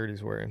quite the shirt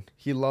he's wearing.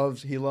 He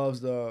loves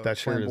the That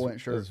shirt flamboyant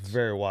is shirts.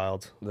 very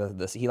wild.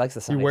 He likes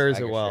the Sunday wears it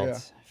Swagger well.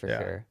 shirts, for Yeah.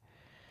 sure.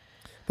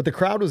 But the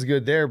crowd was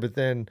good there. But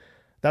then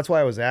that's why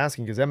I was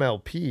asking, because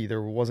MLP,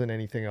 there wasn't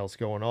anything else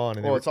going on.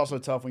 And Well, it's also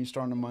tough when you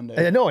start on a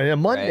Monday. I know, and a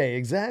Monday, Right.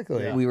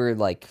 exactly. We were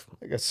like,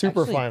 Like a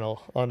super Actually,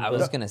 final on I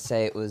was gonna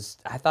say it was.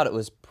 I thought it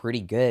was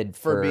pretty good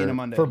For being a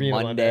Monday. for being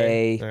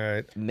Monday, a Monday. All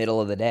right. middle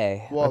of the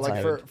day. Well, That's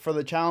like how for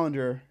the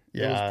Challenger,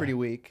 it was Yeah. pretty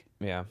weak.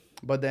 Yeah.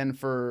 But then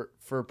for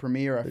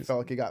Premier, I felt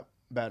like it got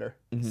better.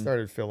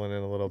 Started filling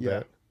in a little Yeah.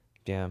 bit.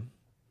 Yeah.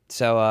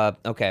 So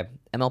okay,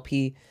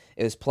 MLP.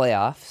 It was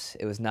playoffs.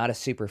 It was not a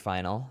super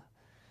final,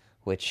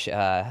 which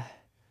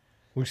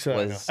Which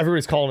Was-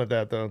 everybody's calling it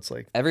that though. It's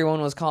like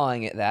everyone was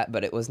calling it that,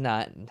 but it was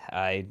not.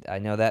 I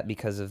know that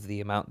because of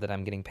the amount that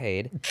I'm getting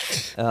paid.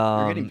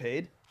 You're getting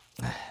paid?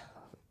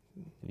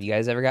 You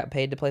guys ever got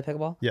paid to play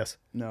pickleball? yes,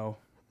 No.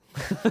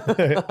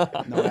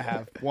 No, I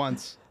have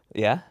once.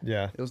 Yeah.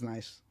 yeah. It was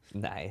nice.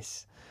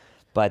 Nice.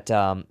 But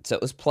so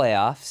it was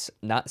playoffs,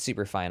 not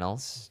super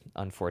finals,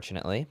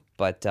 unfortunately.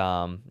 But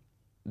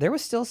there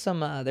was still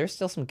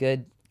some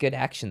good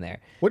action there.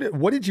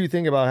 What did you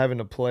think about having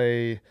to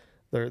play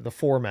the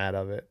format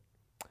of it?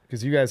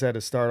 Because you guys had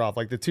to start off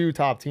like the two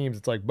top teams.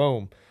 It's like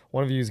boom,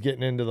 one of you is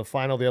getting into the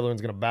final, the other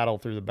one's going to battle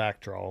through the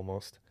back draw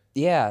almost.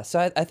 Yeah,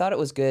 so I thought it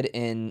was good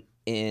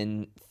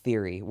in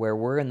theory, where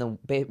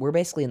we're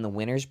basically in the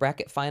winners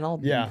bracket final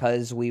Yeah.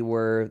 because we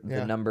were the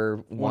Yeah. number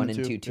one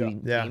and two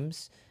Yeah.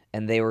 teams,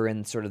 and they were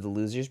in sort of the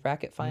losers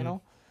bracket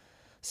final.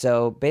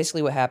 So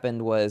basically, what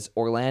happened was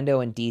Orlando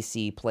and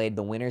DC played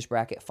the winners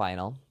bracket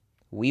final.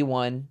 We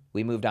won.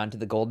 We moved on to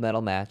the gold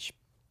medal match.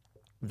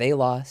 They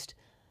lost.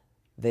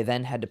 They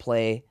then had to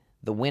play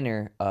the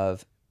winner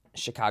of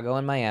Chicago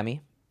and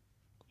Miami.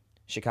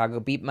 Chicago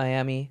beat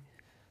Miami.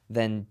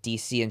 Then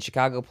DC and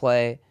Chicago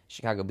play.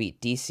 Chicago beat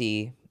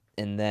DC,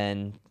 and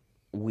then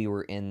we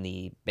were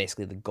in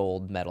basically the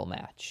gold medal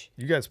match.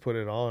 You guys put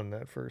it on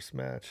that first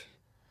match.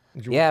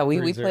 Did you Yeah,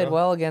 win we 3-0? played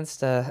well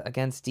against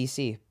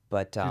DC,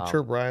 but Did you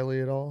chirp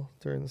Riley at all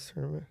during this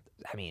tournament?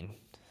 I mean,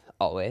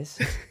 always.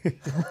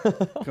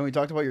 Can we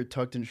talk about your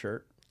tucked in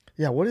shirt?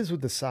 Yeah. What is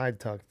with the side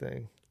tuck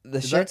thing? The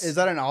Is shirt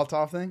that an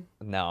Althoff thing?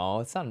 No,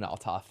 it's not an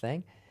Althoff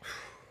thing.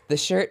 The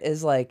shirt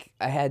is like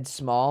I had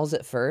smalls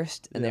at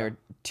first, and they were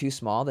too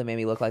small. They made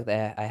me look like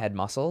I had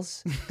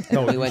muscles.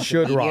 No, we you went to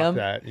should rock medium.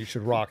 that. You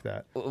should rock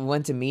that.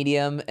 Went to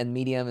medium, and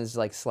medium is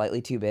like slightly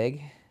too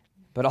big.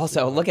 But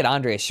also, look at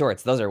Andre's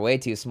shorts; those are way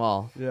too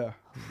small. Yeah.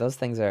 Those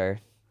things are.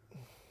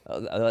 Oh,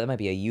 that might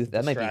be a youth.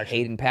 That might be Distraction.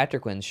 Hayden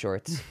Patrick's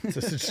shorts. It's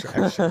a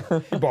distraction.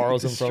 He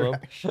borrows them from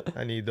him.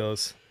 I need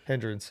those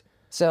hindrance.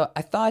 So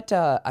I thought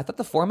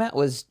the format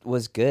was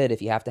good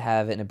if you have to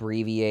have an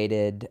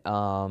abbreviated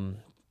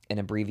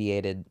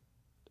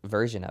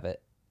version of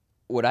it.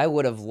 What I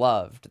would have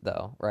loved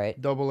though, right?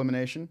 Double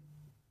elimination.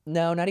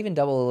 No, not even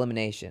double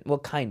elimination. Well,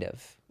 kind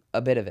of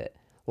a bit of it.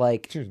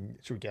 Like, Should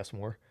we guess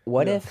more?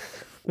 what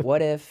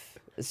if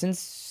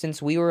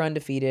since we were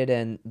undefeated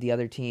and the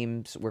other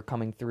teams were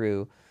coming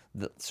through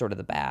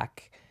the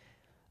back,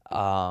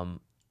 a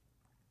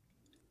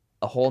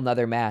whole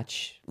nother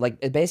match,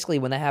 like basically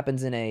when that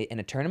happens in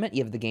a tournament,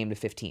 you have the game to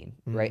 15,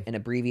 right? An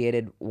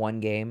abbreviated one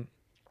game.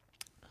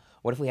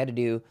 What if we had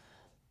to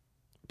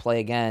play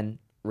again,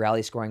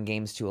 rally scoring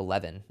games to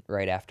 11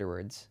 right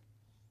afterwards?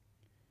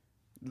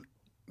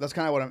 That's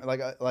kind of what I'm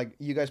like.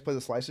 You guys play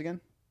the slice again?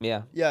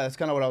 Yeah, Yeah, that's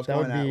kind of what I was That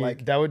going would at. be.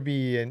 Like, That would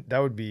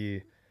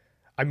be.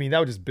 I mean, that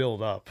would just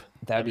build up.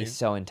 that would be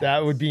so intense.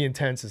 That would be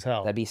intense as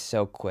hell. That'd be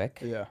so quick.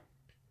 yeah,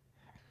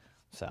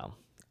 So,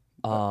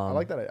 I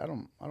like that. I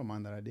don't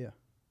mind that idea.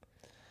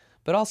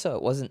 but also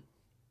it wasn't,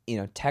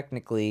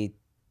 technically.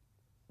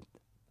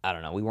 I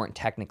don't know. We weren't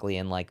technically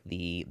in like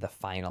the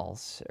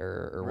finals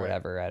or Right.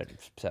 whatever.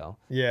 So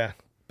Yeah,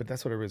 but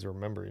that's what everybody's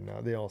remembering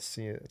now. They all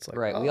see it. It's like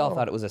right, we all oh.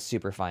 thought it was a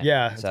super final.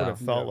 Yeah, that's so what it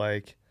felt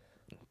like.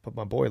 But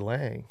my boy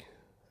Lang,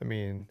 I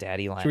mean,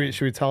 Daddy Lang.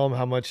 should we tell him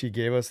how much he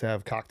gave us to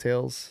have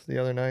cocktails the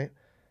other night?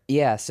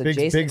 Yeah, so Big-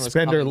 Jason big was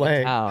spender coming Lang.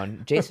 to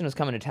town. Jason was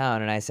coming to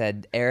town, and I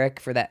said, Eric,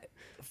 for that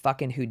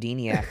fucking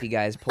Houdini act you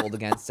guys pulled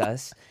against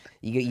us,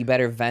 you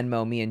better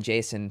Venmo me and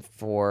Jason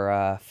for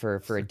a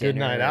dinner,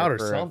 night out or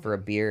for, something. for a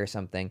beer or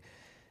something.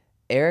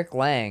 Eric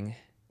Lang,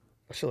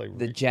 I should like.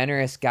 the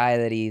generous guy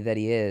that he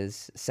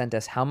is, sent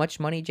us how much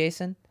money,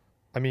 Jason?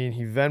 I mean,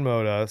 he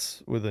Venmoed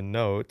us with a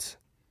note.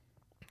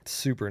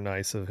 Super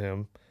nice of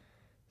him.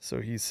 So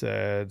he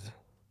said,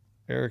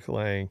 Eric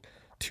Lang,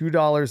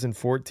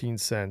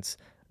 $2.14,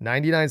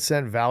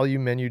 99-cent value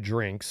menu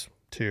drinks,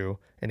 2,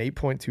 and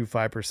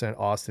 8.25%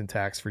 Austin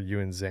tax for you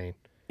and Zane.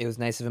 It was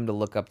nice of him to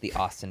look up the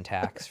Austin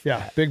tax. For Yeah,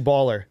 that. big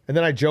baller. And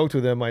then I joked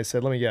with him. I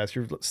said, let me guess,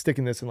 you're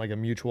sticking this in like a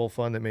mutual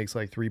fund that makes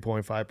like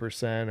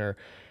 3.5% or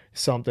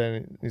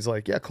something. He's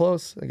like, yeah,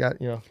 close. I got,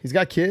 he's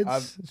got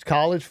kids,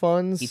 college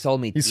funds. He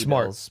told me he's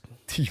T-bills. smart.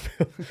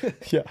 T-bill.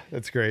 Yeah,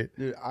 that's great.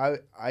 Dude,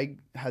 I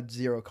had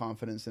zero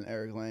confidence in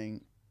Eric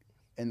Lang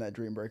in that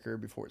Dream Breaker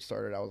before it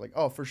started. I was like,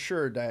 oh, for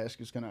sure,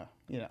 Dayak is gonna,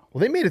 Well,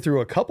 they made it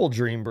through a couple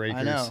Dream Breakers.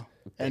 I know.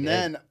 And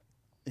then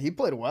he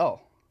played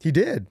well. He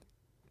did.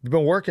 He's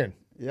been working.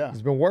 Yeah.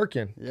 He's been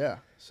working. Yeah.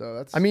 So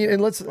that's. I mean, yeah,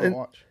 and let's fun to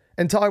watch.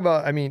 and talk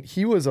about. I mean,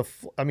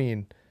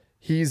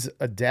 he's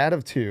a dad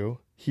of 2.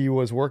 He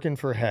was working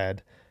for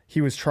head. He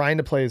was trying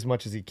to play as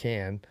much as he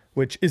can,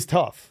 which is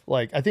tough.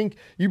 Like, I think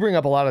you bring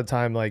up a lot of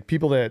time, like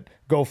people that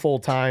go full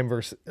time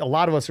versus a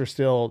lot of us are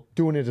still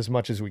doing it as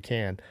much as we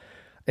can.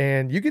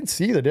 And you can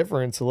see the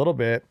difference a little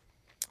bit.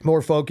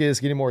 More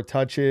focus, getting more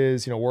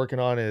touches, working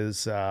on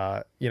his,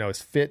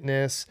 his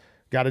fitness,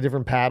 got a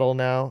different paddle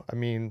now. I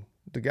mean,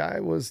 the guy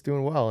was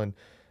doing well. And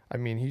I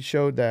mean, he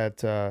showed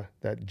that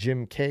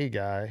Jim K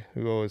guy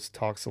who always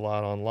talks a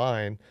lot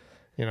online,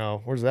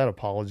 where's that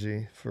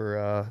apology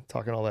for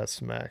talking all that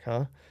smack,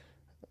 huh?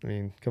 I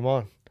mean, come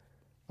on.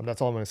 That's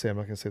all I'm going to say. I'm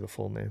not going to say the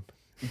full name.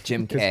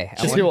 Jim K.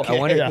 Just I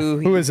wonder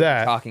who is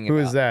that? Talking who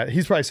about. is that?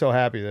 He's probably so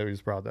happy that we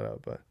just brought that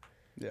up, but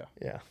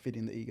yeah.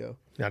 Feeding the ego.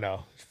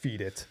 No,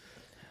 feed it.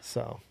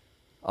 So,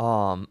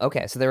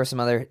 Okay, so there were some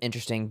other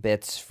interesting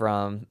bits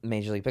from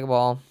Major League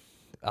Pickleball.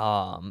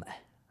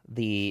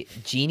 The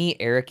Jeannie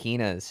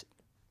Arakina's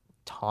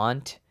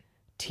taunt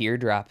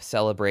teardrop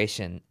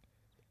celebration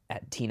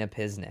at Tina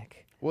Pisnik.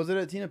 Was it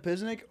at Tina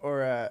Pisnik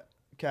or at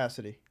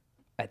Cassidy?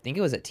 I think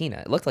it was at Tina.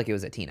 It looked like it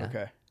was at Tina.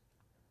 Okay.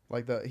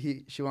 Like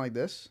she went like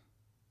this?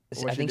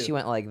 I think she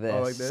went like this,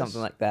 like this?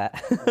 something like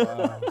that.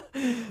 Wow.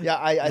 Yeah,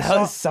 I That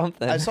saw was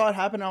something. I saw it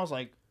happen. I was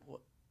like,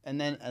 and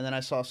then I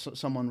saw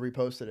someone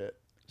reposted it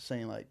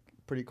saying like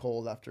pretty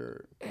cold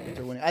after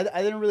winning. I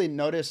didn't really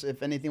notice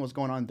if anything was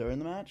going on during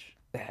the match,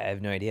 I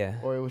have no idea.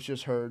 or it was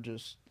just her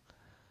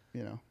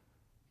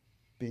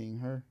being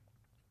her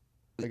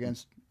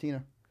against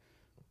Tina.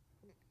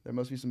 There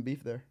must be some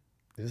beef there.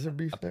 is there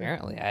beef there?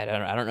 Apparently, I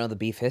don't know the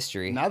beef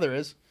history. Now there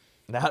is.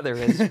 Now there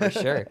is for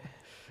sure.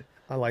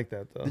 I like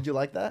that though. Did you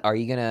like that? Are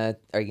you gonna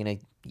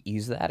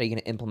use that? Are you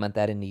gonna implement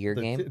that into your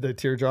game? The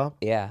teardrop?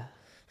 Yeah.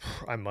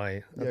 I might. Yeah,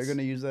 you're That's-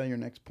 gonna use that in your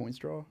next points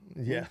draw?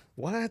 Yeah.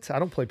 What? I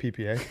don't play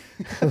PPA.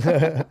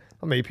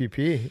 I'm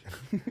APP.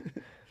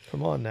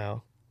 Come on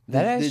now.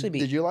 That actually be.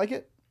 Did you like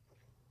it?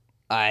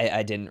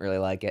 I didn't really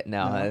like it.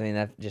 No, I mean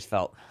that just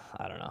felt.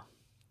 I don't know.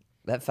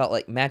 That felt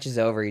like match is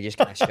over. You're just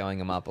kind of showing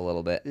them up a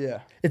little bit.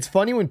 Yeah. It's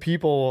funny when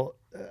people.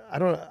 I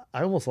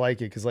almost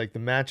like it because like the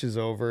match is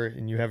over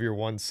and you have your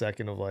 1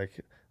 second of like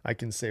I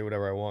can say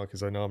whatever I want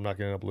because I know I'm not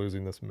going to end up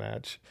losing this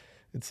match.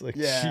 It's like,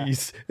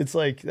 jeez. It's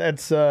like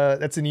that's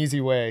an easy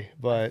way, I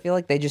but feel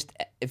like they just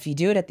if you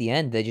do it at the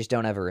end, they just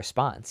don't have a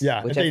response.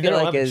 Yeah, which and I they feel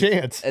don't like have a is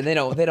chance. and they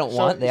don't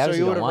want. They so obviously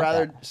you would don't have want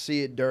rather that.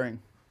 see it during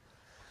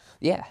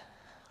Yeah,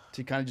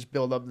 to kind of just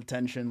build up the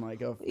tension,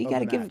 like of you of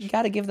gotta the give match.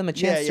 gotta give them a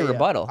chance to Yeah.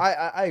 rebuttal.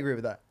 I agree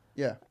with that.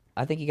 Yeah.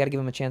 I think you got to give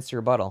them a chance to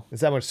rebuttal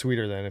it's that much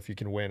sweeter than if you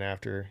can win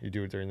after you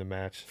do it during the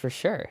match. for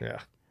sure. Yeah.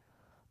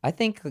 I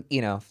think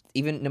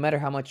even no matter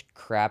how much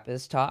crap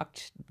is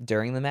talked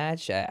during the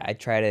match, I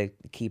try to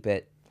keep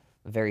it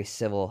very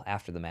civil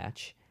after the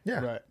match. Yeah.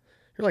 Right.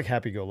 You're like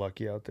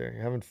happy-go-lucky out there.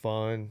 You're having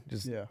fun,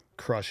 just Yeah.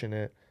 crushing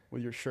it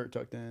With your shirt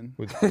tucked in.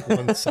 with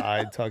one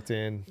side tucked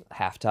in.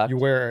 Half tucked. You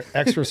wear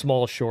extra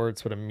small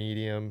shorts with a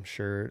medium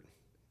shirt.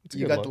 It's a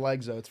You good got the look.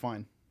 legs though. It's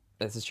fine.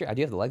 This is true. I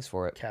do have the legs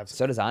for it. Calves.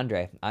 So does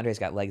Andre. Andre's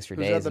got legs for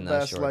Who's days got the in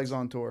those best shorts. legs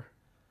on tour?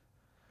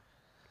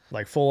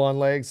 Like full-on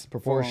legs,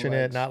 proportionate,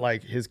 legs. not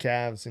like his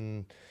calves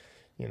and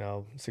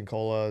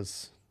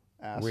Sincola's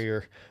Ass.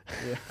 rear.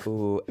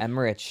 Ooh,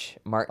 Emmerich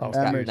Martin's Oh,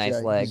 got Emmerich, nice yeah,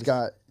 legs. He's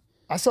got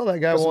I saw that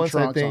guy Put some once. I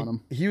trunks on think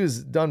him. he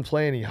was done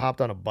playing. He hopped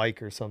on a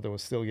bike or something.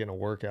 Was still getting a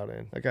workout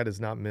in. That guy does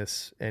not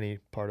miss any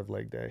part of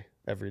leg day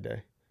every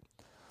day.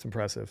 It's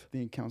impressive. I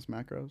think it counts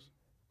macros.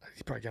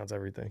 He probably counts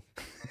everything.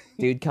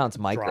 Dude counts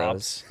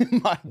micros.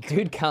 Drops,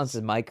 Dude counts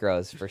as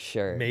micros for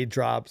sure. made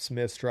drops,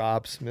 missed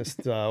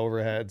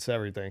overheads,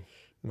 everything.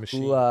 The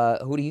machine.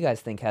 Who do you guys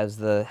think has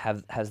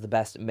the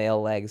best male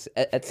legs?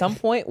 At some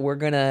point, we're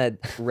gonna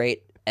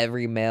rate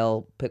every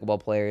male pickleball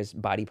player's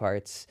body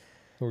parts.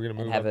 We're gonna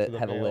move have up a- to the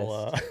have a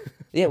male, list.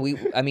 Yeah,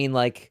 I mean,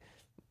 like,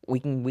 we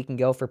can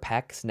go for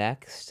pecs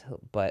next,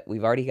 but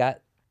we've already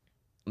got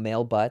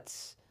male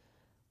butts.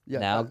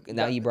 Yeah.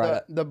 Now you brought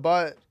up. the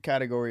butt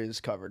category is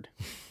covered.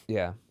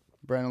 Yeah,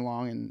 Brandon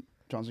Long and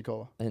Johnson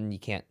Cola. and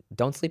you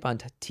don't sleep on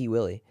T.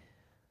 Willie,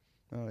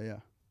 Oh yeah.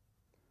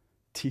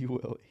 T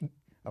Willie.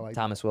 I like.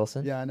 Thomas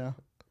Wilson. Yeah, I know.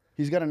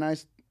 He's got a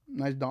nice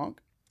donk.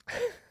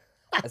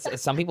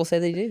 Some people say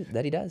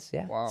that he does.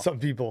 Yeah, Wow. Some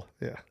people,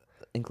 yeah,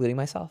 including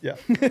myself. yeah.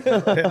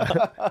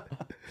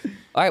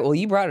 All right, well,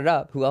 you brought it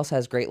up. Who else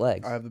has great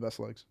legs? I have the best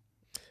legs.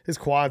 His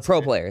quads.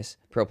 Pro players.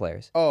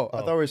 Oh, I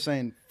thought we were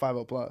saying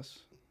 5-0 plus.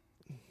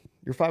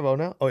 You're 5-0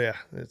 now? Oh, yeah.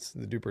 It's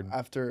the duper.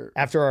 After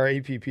After our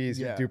APPs,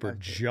 Yeah, the duper after-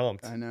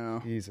 jumped. I know.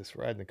 Jesus,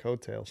 riding the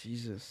coattails.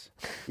 Jesus.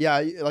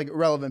 Yeah, like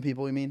relevant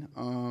people, you mean?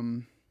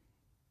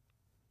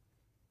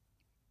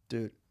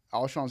 Dude,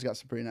 Alshon's got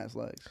some pretty nice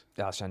legs.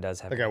 Alshon does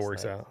have That guy nice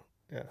works legs, out.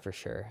 Yeah. for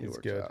sure. He He's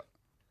works good. out.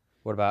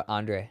 What about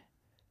Andre?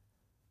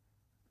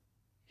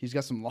 He's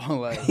got some long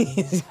legs.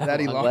 He's got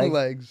Daddy long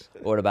legs.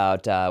 What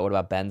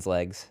about Ben's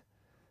legs?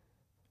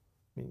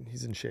 I mean,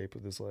 he's in shape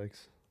with his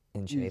legs.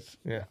 In shape. He's-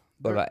 Yeah.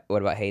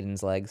 What about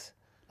Hayden's legs?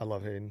 I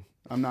love Hayden.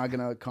 I'm not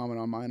gonna comment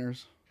on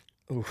minors.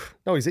 Oof.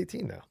 No, he's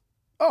 18 now.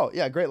 Oh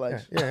yeah, great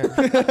legs. Yeah.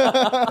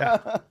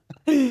 Yeah.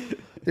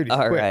 Dude, he's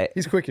All quick. right.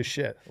 He's quick as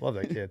shit. I love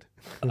that kid.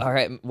 All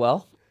right.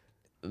 Well,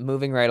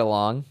 moving right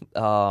along.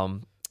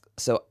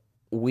 So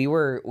we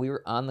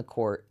were on the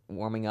court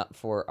warming up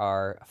for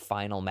our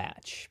final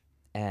match,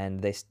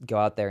 and they go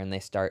out there and they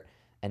start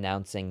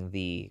announcing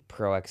the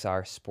Pro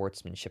XR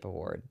Sportsmanship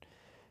Award.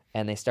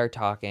 And they start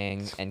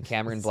talking, and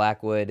Cameron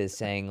Blackwood is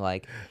saying,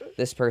 like,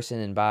 this person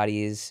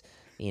embodies,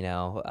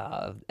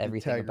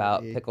 everything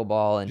about Integrity.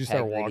 pickleball, You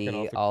start walking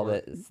integrity, off the all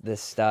court.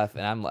 this stuff.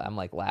 And I'm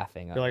like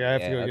laughing. You're like, I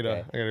have to go okay.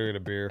 I gotta go get a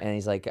beer. And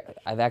he's like,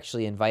 I've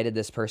actually invited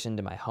this person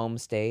to my home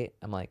state.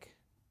 I'm like,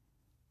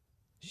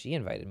 she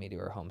invited me to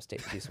her home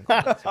state to do some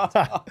clients.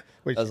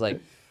 Wait, I was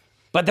like,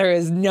 but there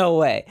is no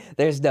way.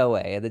 There's no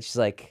way. And then she's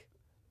like,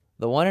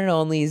 the one and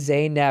only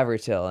Zane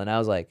Navratil. And I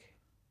was like,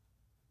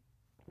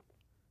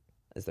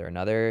 is there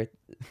another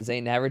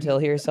Zane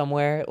Navratil here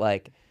somewhere?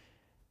 Like,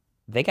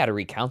 they got to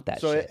recount that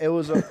So shit. it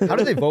was a. how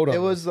did they vote on It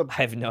was a. I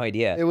have no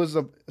idea. It was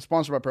a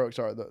sponsored by Pro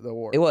XR, the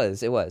award. It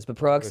was. But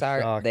Pro XR,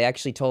 shocked. they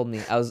actually told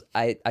me,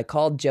 I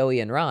called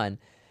Joey and Ron,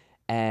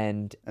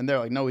 and And they're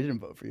like, no, we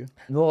didn't vote for you.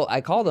 well, I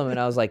called them and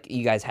I was like,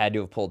 you guys had to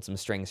have pulled some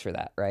strings for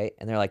that, right?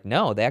 And they're like,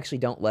 no, they actually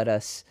don't let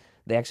us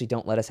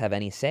have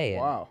any say in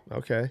it. Wow.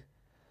 Okay.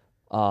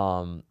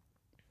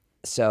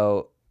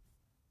 So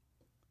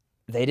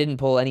they didn't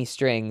pull any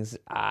strings.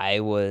 I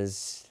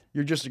was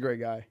You're just a great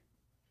guy.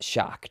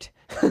 shocked.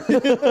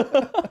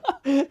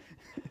 I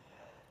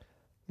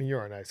mean,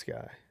 you're a nice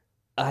guy.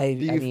 I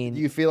Do mean,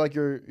 you feel like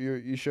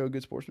you show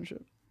good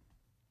sportsmanship?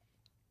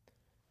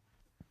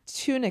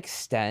 to an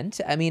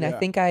extent. I mean, I Yeah.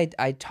 think I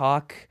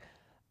talk.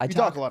 I You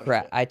talk a lot of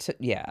crap. shit.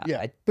 Yeah.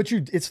 Yeah. But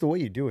it's the way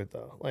you do it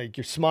though. Like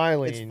you're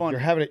smiling, It's fun. you're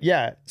having it.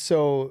 Yeah.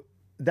 So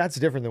that's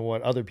different than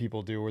what other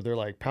people do, where they're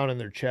like pounding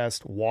their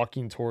chest,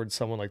 walking towards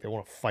someone like they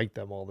want to fight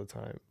them all the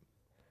time.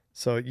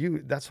 So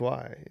that's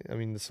why. I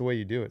mean, it's the way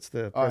you do it. It's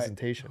the All right,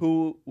 presentation.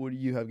 Who would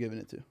you have given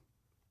it to?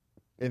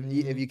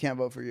 If you can't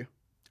vote for you.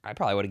 I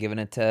probably would have given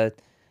it to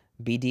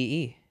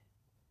BDE,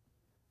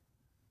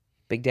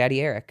 Big Daddy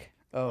Eric.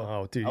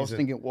 Oh, dude. I was he's a-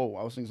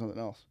 thinking something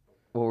else.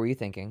 What were you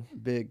thinking?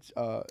 Big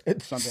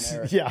something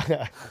Eric.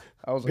 Yeah.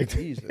 I was like,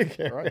 Jesus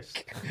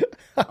Christ.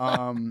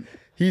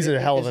 He's a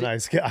hell of Is a he-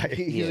 nice guy.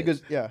 He's a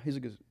good. Yeah, he's a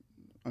good.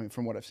 I mean,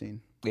 from what I've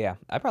seen. Yeah,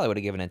 I probably would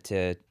have given it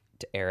to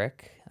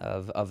Eric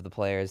of the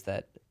players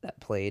that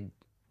played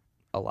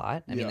a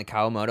lot. I mean, Yeah. the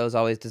Kawamotos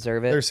always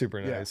deserve They're it. super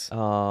Yeah. nice.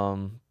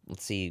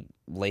 Let's see,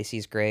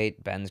 Lacey's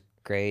great, Ben's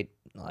great.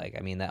 Like,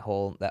 I mean, that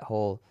whole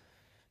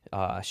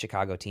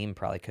Chicago team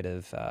probably could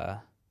have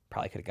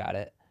got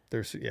it.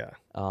 Yeah.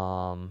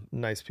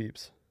 Nice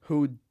peeps.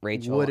 Who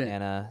Rachel, wouldn't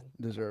Anna,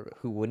 deserve it?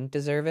 who wouldn't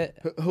deserve it?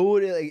 Who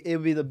would it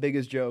would be the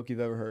biggest joke you've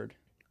ever heard?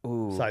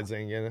 Ooh, Besides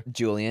Zangana.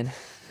 Julian.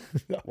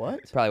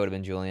 What? Probably would have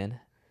been Julian.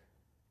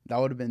 That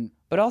would have been.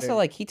 But also, Very-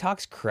 like, he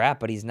talks crap,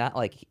 but he's not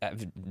like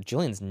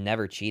Julian's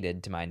never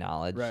cheated to my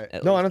knowledge. Right.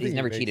 At No, I least. don't He's think he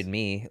never makes- cheated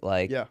me.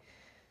 Like, Yeah.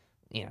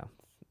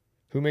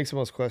 Who makes the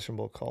most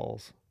questionable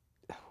calls?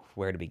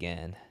 Where to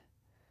begin?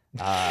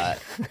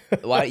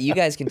 Why you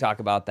guys can talk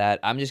about that.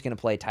 I'm just gonna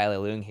play Tyler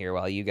Loong here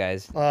while you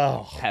guys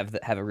Oh. have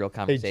a real Hey,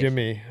 conversation.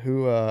 Jimmy,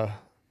 who,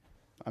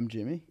 I'm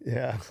Jimmy.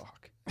 yeah.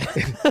 Fuck.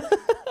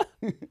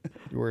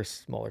 You wear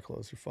smaller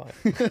clothes, you're fine.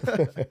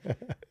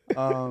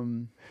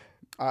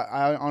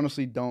 I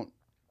honestly don't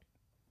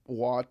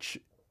watch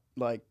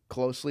like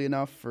closely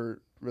enough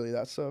for really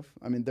that stuff.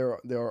 I mean, there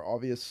are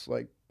obvious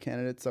like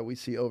candidates that we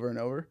see over and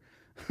over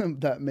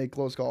that make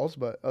close calls,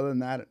 but other than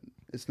that,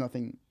 it's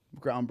nothing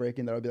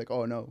groundbreaking that I'd be like,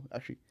 oh no,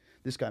 actually,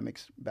 this guy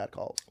makes bad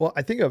calls. Well,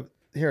 I think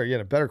here again,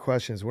 a better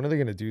question is when are they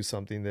going to do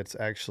something that's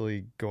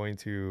actually going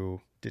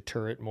to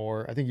deter it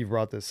more? I think you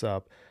brought this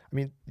up. I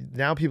mean,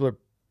 now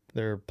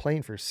they're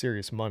playing for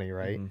serious money,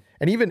 right? Mm-hmm.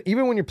 And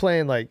even when you're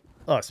playing like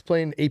us,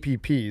 playing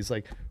APPs,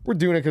 like we're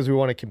doing it because we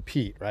want to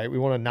compete, right? We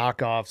want to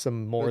knock off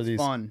some more of It's these.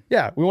 fun.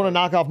 Yeah, we want to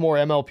knock off more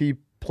MLP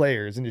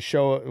players and to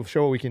show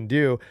what we can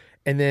do.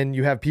 And then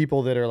you have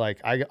people that are like,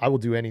 I will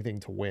do anything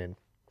to win.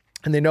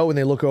 And they know when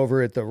they look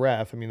over at the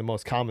ref, I mean, the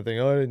most common thing,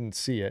 oh, I didn't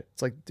see it.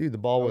 It's like, dude, the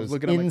ball was was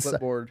looking at my inside.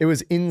 clipboard. It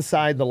was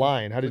inside the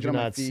line. How did you Looking at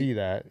my not feet. see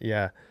that?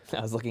 Yeah. I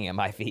was looking at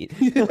my feet.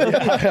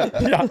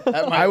 Yeah.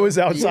 I was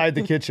outside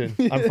the kitchen.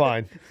 I'm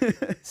fine.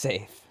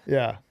 Safe.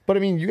 Yeah. But I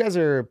mean, you guys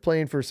are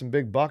playing for some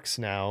big bucks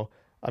now.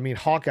 I mean,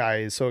 Hawkeye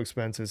is so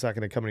expensive. It's not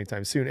going to come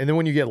anytime soon. And then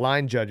when you get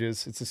line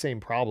judges, it's the same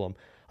problem.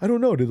 I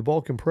don't know. Did the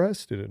ball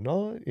compress? Did it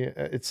not? Yeah,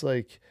 it's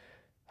like,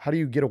 how do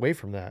you get away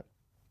from that?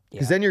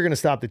 because then you're going to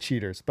stop the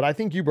cheaters. But I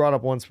think you brought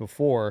up once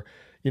before,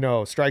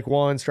 strike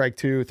one, strike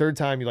two, third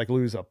time you like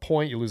lose a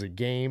point, you lose a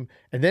game.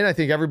 And then I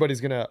think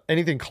everybody's going to,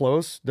 anything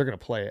close, they're going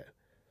to play it.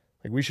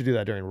 Like we should do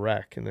that during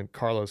rec. And then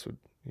Carlos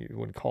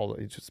wouldn't call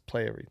it. He'd just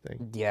play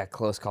everything. Yeah,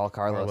 close call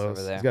Carlos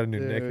over there. He's got a new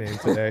nickname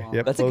today.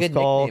 Yep, That's a close good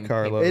call, nickname.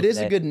 Carlos. It is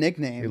a good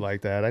nickname. You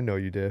like that. I know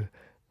you did.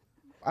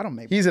 I don't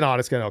make. He's an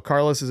honest guy. No,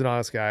 Carlos is an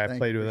honest guy. I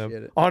played with him.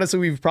 Appreciate it. Honestly,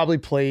 we've probably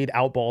played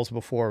out balls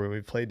before when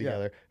we've played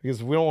together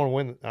because we don't want to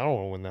win. I don't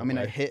want to win that. I mean,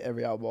 I way. hit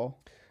every out ball.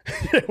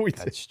 We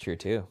did. That's true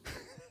too.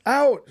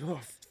 Out.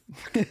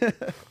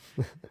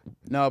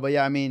 No, but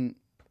yeah, I mean,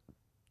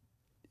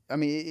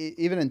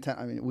 even in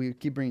I mean, we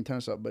keep bringing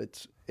tennis up,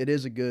 but it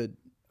is a good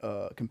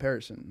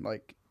comparison.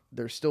 Like,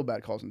 there's still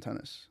bad calls in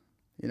tennis.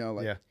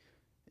 Yeah.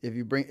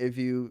 if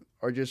you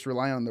are just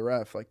relying on the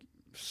ref, like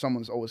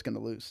someone's always going to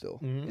lose still.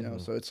 Mm-hmm.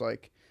 So it's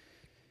like,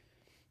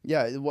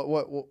 yeah.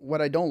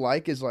 What I don't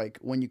like is like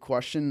when you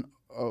question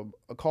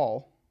a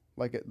call,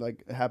 like it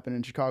happened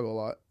in Chicago a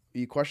lot.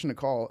 You question a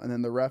call, and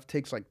then the ref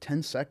takes like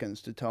 10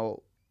 seconds to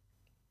tell.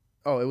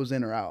 Oh, it was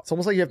in or out. It's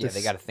almost like you have Yeah, to.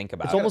 they got to think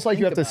about It's it. almost like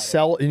you have to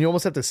sell, and you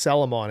almost have to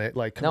sell them on it.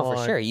 Like, come No, on,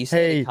 for sure. You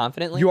say it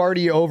confidently. You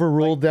already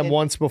overruled them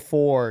once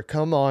before.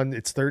 Come on,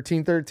 it's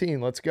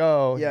 13-13. Let's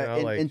go. Yeah,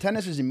 in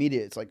tennis is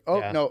immediate. It's like, oh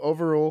no,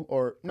 overrule,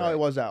 or no, it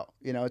was out.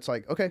 It's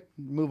like, okay,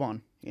 move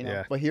on.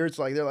 Yeah. But here it's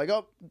like they're like,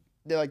 oh,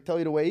 they like tell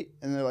you to wait,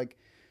 and they're like,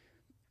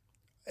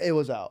 it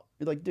was out.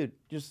 You're like, dude,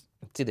 just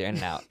It's either in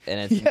and out, and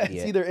it's yeah, immediate.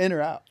 it's either in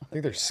or out. I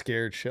think they're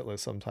scared shitless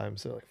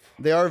sometimes. They're like,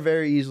 They are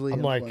very easily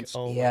I'm like, influenced.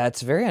 oh Yeah,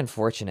 it's very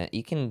unfortunate.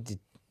 You can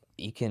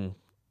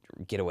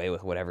get away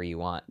with whatever you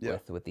want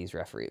with these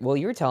referees. Well,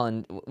 you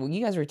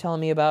guys were telling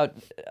me about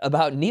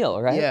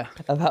Neil, right? Yeah.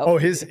 About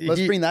Let's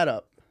bring that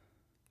up.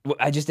 Well,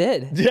 I just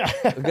did. yeah.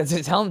 Because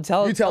You tell me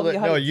the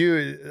how no,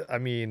 you-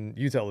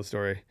 you tell the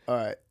story. All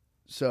right,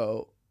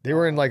 so They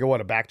were in like a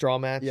backdraw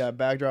match. yeah,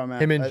 backdraw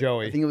match. Him and I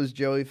Joey. think it was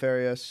Joey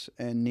Farias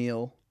and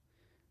Neil.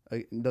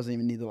 It doesn't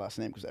even need the last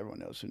name because everyone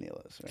knows who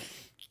Neil is. Right?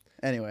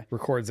 Anyway,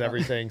 Records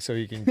everything so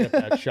he can get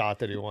that shot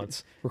that he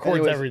wants.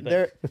 Records anyways,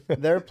 everything.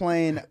 They're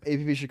playing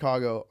APP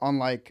Chicago on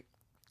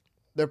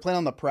they're playing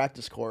on the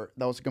practice court.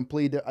 That was a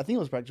complete. I think it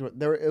was practice court.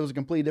 It was a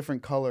completely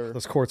different color.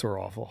 Those courts were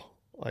awful.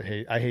 I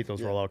hate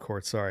those rollout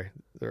courts. Sorry,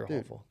 they're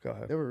Dude, awful. Go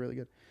ahead. They were really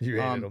good. You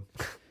hated them.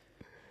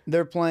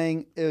 They're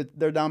playing.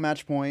 They're down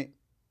match point.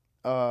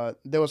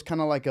 There was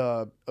kind of like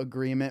a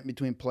agreement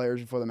between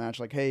players before the match,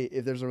 like, hey,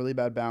 if there's a really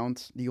bad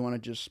bounce, do you want to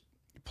just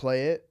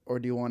play it or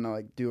do you want to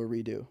like do a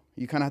redo?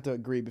 You kind of have to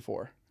agree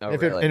before. Oh,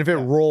 If really? it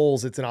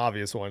rolls, it's an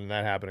obvious one. And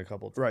that happened a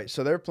couple of times. Right.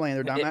 So they're playing.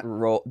 They're down match.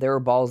 There were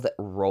balls that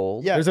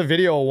rolled. Yeah. There's a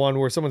video of one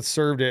where someone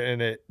served it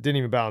and it didn't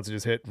even bounce. It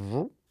just hit.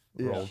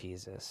 Yeah.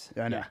 Jesus.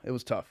 I know. It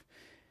was tough.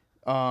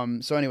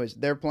 So anyways,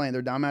 they're playing.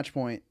 They're down match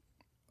point.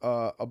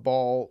 A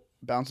ball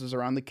bounces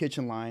around the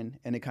kitchen line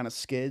and it kind of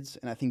skids.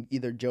 And I think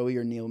either Joey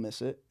or Neil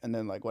miss it. And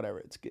then like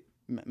whatever,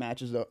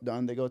 match is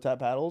done. They go tap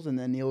paddles. And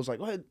then Neil's like,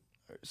 what?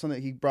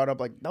 Something he brought up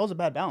like, that was a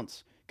bad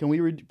bounce. Can we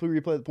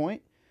replay the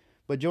point?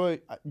 But Joe,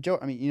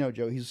 I mean,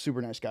 Joe, he's a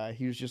super nice guy.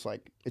 He was just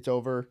like, it's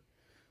over,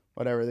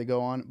 whatever, they go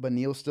on. But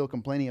Neil's still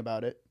complaining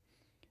about it.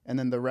 And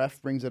then the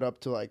ref brings it up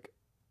to like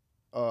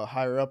a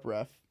higher up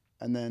ref.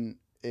 And then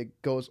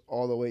it goes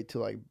all the way to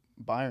like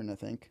Byron, I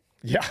think.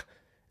 Yeah.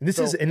 And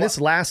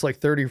this lasts like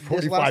 30,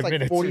 45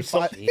 minutes.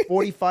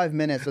 45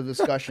 minutes of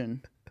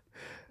discussion.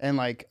 And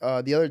like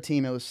the other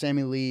team, it was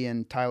Sammy Lee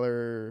and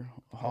Tyler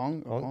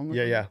Hong.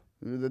 Yeah.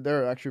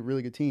 They're actually a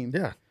really good team.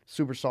 Yeah.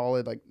 Super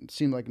solid, like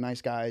seemed like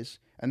nice guys.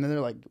 And then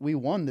they're like, we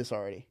won this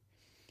already.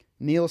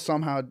 Neil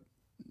somehow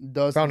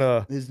does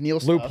his Neil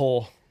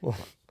loophole.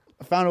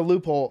 Found a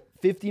loophole.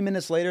 50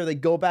 minutes later, they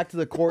go back to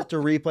the court to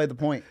replay the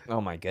point.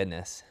 Oh my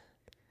goodness.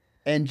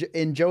 And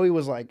Joey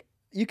was like,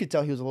 you could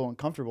tell he was a little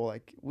uncomfortable.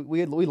 Like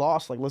we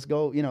lost. Like let's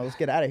go. Let's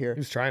get out of here. He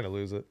was trying to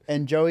lose it.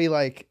 And Joey,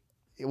 like,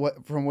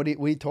 what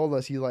he told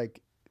us, he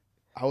like,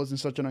 I was in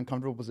such an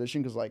uncomfortable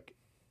position because like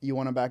you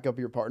want to back up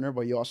your partner,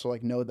 but you also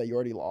like know that you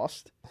already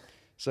lost.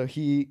 So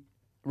he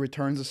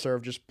returns the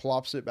serve, just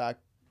plops it back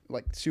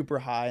like super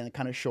high and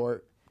kind of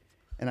short,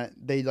 and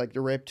they like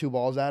rip two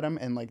balls at him,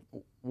 and like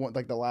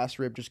the last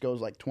rip just goes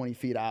like 20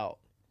 feet out.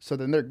 So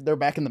then they're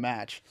back in the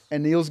match,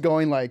 and Neil's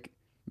going like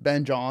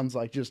Ben Johns,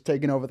 like just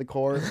taking over the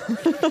court,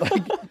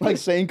 like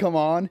saying come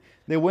on.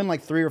 They win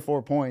like 3 or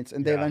 4 points,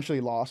 and they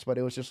eventually lost, but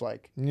it was just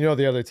like the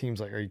other team's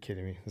like, are you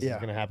kidding me? This is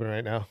gonna happen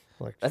right now.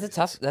 Like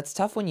That's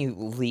tough when you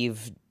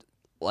leave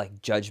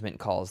like judgment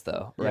calls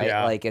though, right?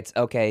 Yeah. Like it's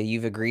okay,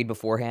 you've agreed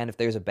beforehand. If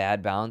there's a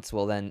bad bounce,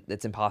 well then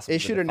it's impossible. it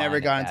should have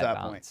never gotten to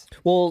that point.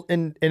 Well,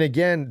 and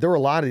again, there were a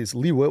lot of these.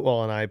 Lee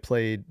Whitwell and I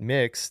played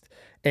mixed,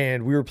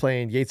 and we were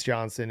playing Yates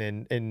Johnson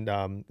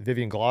and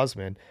Vivian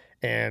Glosman,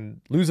 and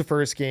lose the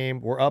first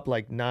game. We're up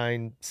like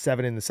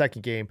 9-7 in the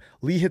second game.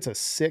 Lee hits a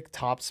sick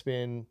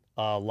topspin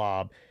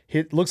lob.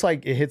 Looks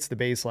like it hits the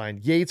baseline.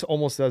 Yates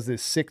almost does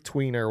this sick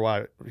tweener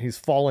while he's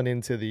fallen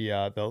into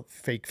the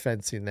fake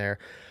fencing there.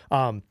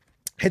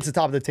 hits the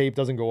top of the tape,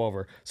 doesn't go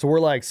over. So we're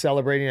like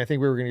celebrating. I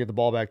think we were going to get the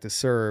ball back to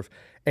serve.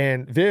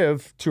 And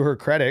Viv, to her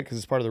credit, because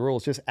it's part of the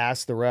rules, just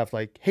asked the ref,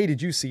 like, hey,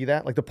 did you see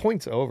that? Like, the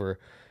point's over.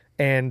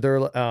 And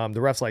the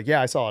ref's like,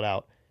 yeah, I saw it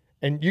out.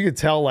 And you could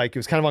tell, like, it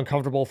was kind of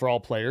uncomfortable for all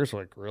players. We're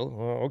like, really?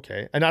 Oh,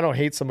 okay. And I don't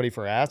hate somebody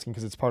for asking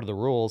because it's part of the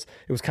rules.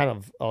 It was kind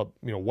of,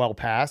 well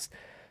past.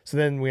 So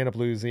then we end up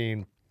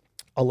losing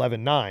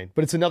 11-9.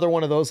 But it's another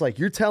one of those, like,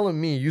 you're telling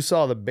me you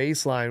saw the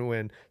baseline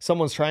when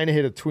someone's trying to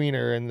hit a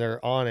tweener and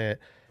they're on it.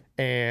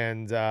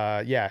 And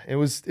it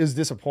was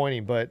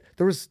disappointing. But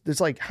there's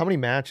like how many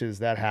matches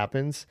that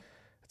happens?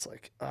 It's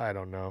like, I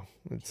don't know.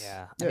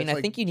 I mean,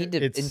 I think you need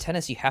to, in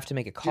tennis, you have to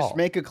make a call. Just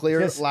make a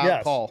clear,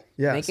 loud call.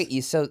 Yes. Make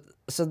it,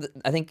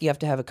 I think you have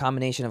to have a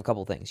combination of a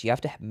couple things. You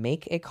have to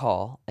make a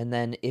call, and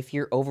then if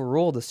you're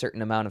overruled a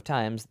certain amount of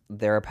times,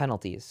 there are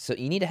penalties. So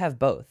you need to have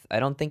both. I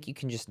don't think you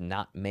can just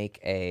not make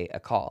a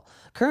call.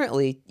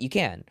 Currently, you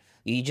can.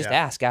 You just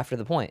ask after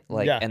the point,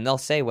 and they'll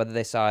say whether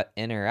they saw it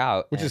in or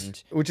out.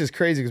 Which is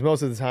crazy because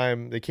most of the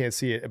time they can't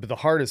see it. But the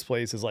hardest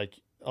place is like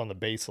on the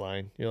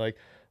baseline. You're like,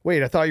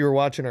 wait, I thought you were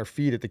watching our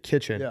feed at the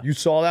kitchen. Yeah. You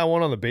saw that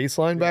one on the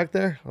baseline back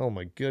there? Oh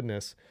my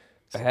goodness.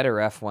 I had a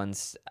ref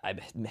once. I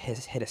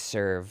hit a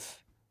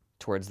serve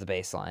towards the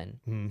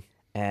baseline,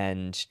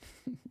 and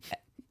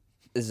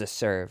this is a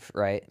serve,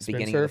 right? Spin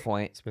Beginning serve? of the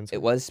point. Spin serve?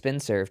 It was spin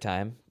serve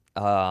time.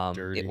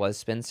 Dirty. It was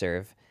spin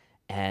serve,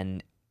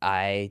 and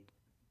I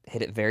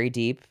hit it very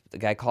deep. The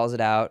guy calls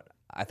it out.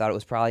 I thought it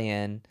was probably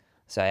in,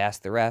 so I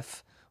asked the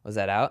ref, "Was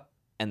that out?"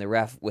 And the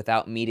ref,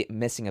 without me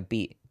missing a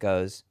beat,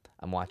 goes,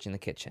 "I'm watching the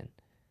kitchen."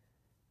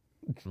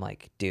 I'm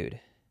like, dude,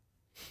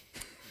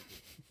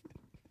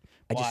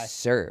 I just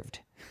served.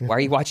 Why are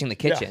you watching the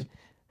kitchen?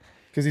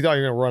 Because he thought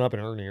you were gonna run up an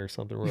Ernie or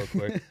something real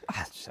quick.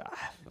 I've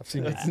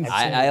seen it.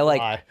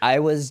 I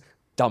was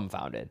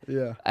dumbfounded.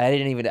 Yeah. I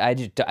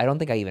don't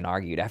think I even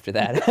argued after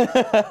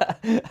that.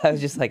 I was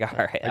just like, all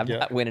right, I'm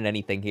not winning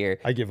anything here.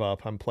 I give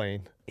up. I'm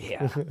playing.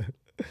 Yeah.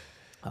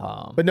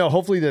 But no,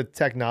 hopefully the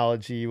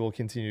technology will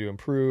continue to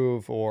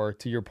improve, or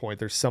to your point,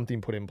 there's something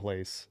put in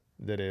place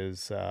that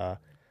is going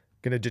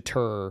to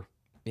deter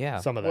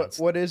some of that.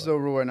 What is the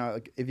rule right now?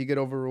 Like, if you get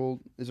overruled,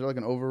 is there like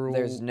an overrule?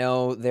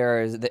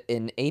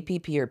 In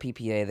APP or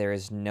PPA, there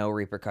is no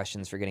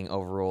repercussions for getting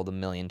overruled a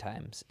million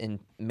times. In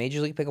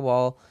Major League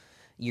Pickleball,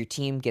 your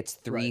team gets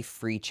 3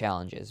 free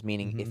challenges,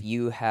 meaning if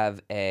you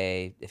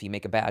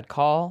make a bad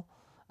call,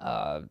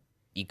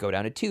 you go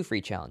down to 2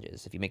 free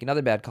challenges. If you make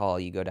another bad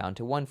call, you go down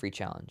to 1 free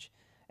challenge.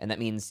 And that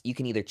means you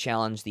can either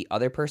challenge the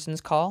other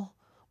person's call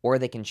or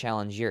they can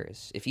challenge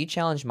yours. If you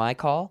challenge my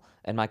call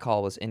and my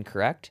call was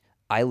incorrect,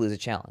 I lose a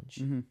challenge.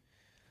 And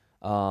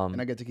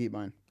I get to keep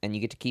mine. And you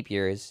get to keep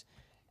yours.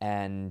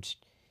 And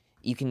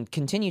you can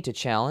continue to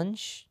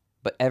challenge,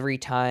 but every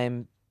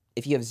time,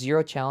 if you have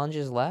 0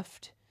 challenges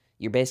left,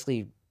 you're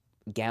basically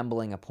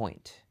gambling a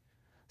point.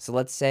 So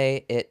let's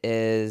say it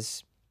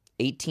is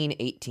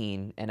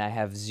 18-18 and I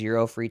have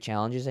 0 free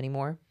challenges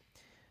anymore.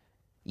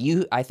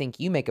 I think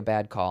you make a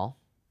bad call.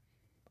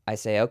 I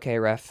say, okay,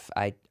 ref,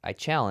 I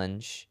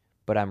challenge,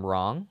 but I'm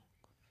wrong.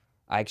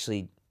 I'm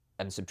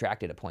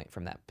subtracted a point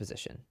from that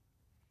position.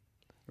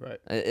 Right.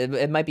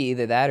 It might be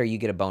either that or you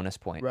get a bonus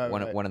point,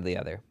 one or the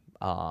other.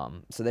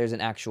 So there's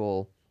an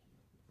actual,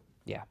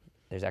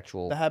 there's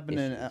actual. That happened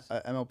issues.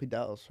 in MLP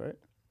Dallas, right?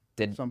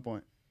 At some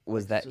point.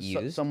 Was that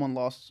used? Someone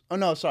lost. Oh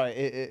no, sorry.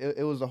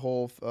 It was the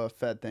whole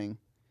Fed thing.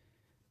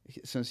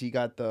 Since he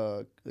got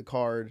the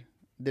card,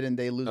 didn't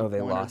they lose a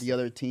point? Lost. Or the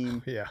other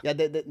team. Yeah.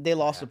 They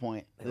lost a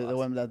point. They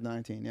went that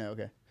 19. Yeah.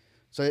 Okay.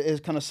 So it's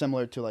kind of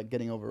similar to like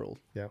getting overruled.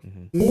 Yeah.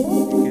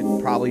 You can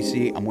probably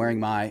see I'm wearing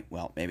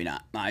maybe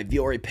not my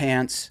Viore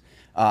pants,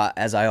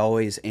 as I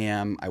always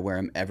am. I wear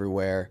them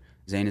everywhere.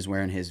 Zane is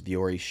wearing his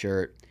Viore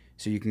shirt.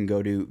 So you can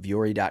go to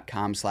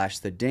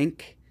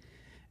viore.com/thedink,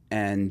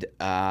 and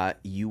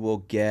you will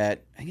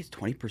get, I think it's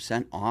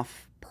 20%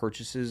 off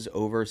purchases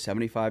over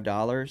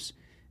 $75.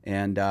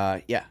 And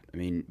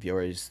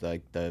Viore is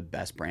like the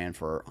best brand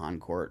for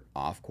on-court,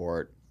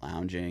 off-court,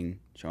 lounging,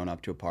 showing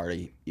up to a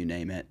party, you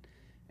name it.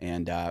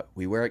 And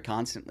we wear it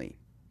constantly.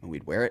 And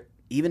we'd wear it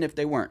even if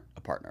they weren't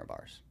a partner of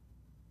ours.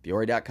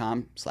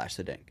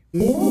 Viore.com/thedink.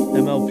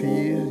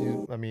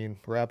 MLP,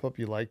 wrap up,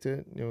 you liked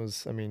it. It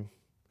was,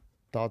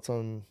 thoughts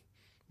on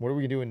what are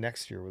we doing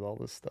next year with all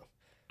this stuff?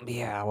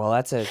 Yeah, well,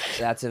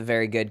 that's a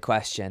very good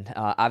question.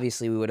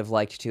 Obviously, we would have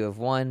liked to have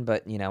won,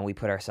 but we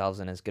put ourselves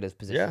in as good a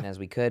position as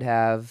we could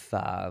have.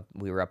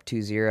 We were up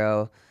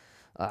 2-0.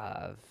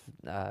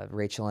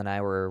 Rachel and I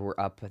were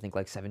up, I think,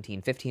 like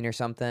 17-15 or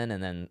something,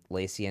 and then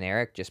Lacey and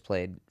Eric just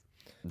played.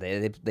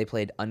 They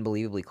played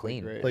unbelievably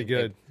clean. Played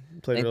good.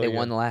 I think they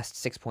won the last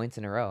 6 points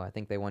in a row. I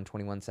think they won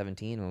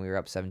 21-17 when we were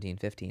up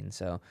 17-15.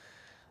 So,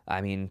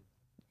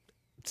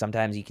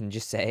 sometimes you can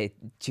just say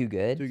too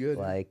good. Too good.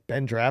 Like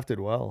Ben drafted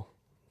well.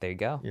 There you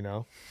go.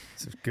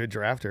 He's a good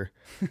drafter.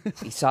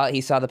 He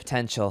saw the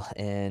potential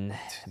in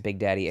Big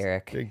Daddy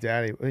Eric. Big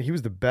Daddy. He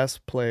was the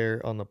best player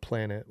on the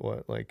planet.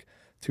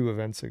 2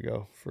 events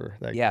ago for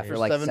that Yeah, game. for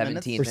like 7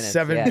 17 minutes? For minutes.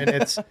 7 yeah.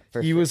 minutes.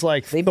 For He sure. was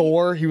like They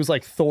Thor. He was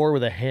like Thor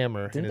with a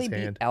hammer in Didn't his they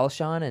beat hand.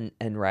 Alshon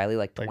and Riley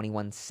like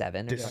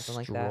 21-7 or something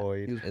like that?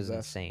 Destroyed. He was It was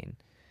possessed. insane.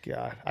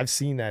 God, I've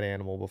seen that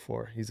animal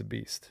before. He's a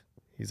beast.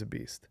 He's a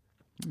beast.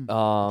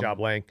 Um, Job,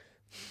 Lang.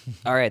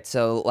 All right,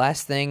 so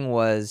last thing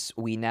was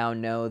we now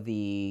know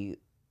the.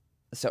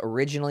 So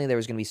originally there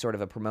was going to be sort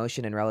of a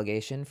promotion and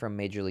relegation from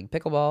Major League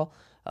Pickleball,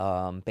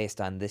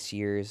 based on this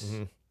year's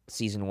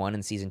season 1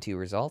 and season 2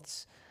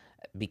 results.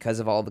 Because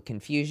of all the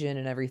confusion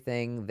and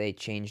everything, they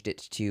changed it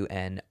to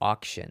an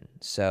auction.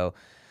 So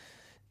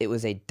it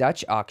was a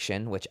Dutch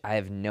auction, which I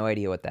have no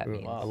idea what that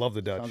means. I love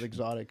the Dutch. Sounds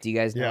exotic. Do you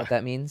guys know Yeah. what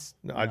that means?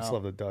 No, I just No.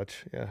 love the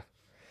Dutch. Yeah.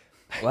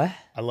 What?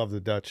 I love the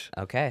Dutch.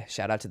 Okay,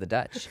 shout out to the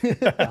Dutch.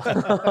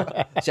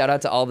 Shout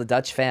out to all the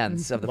Dutch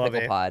fans of the Love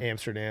Pickle Pod.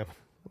 Amsterdam.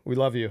 We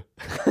love you.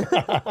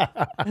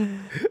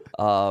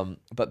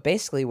 But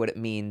basically, what it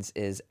means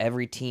is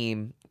every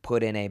team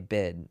put in a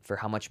bid for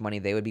how much money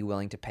they would be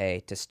willing to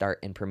pay to start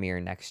in Premier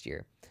next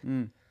year.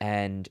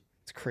 And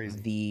It's crazy.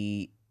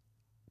 the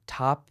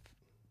top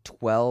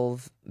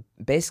 12,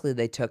 basically,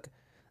 they took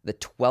the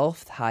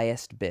 12th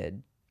highest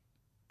bid,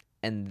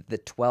 and the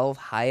 12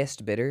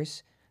 highest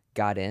bidders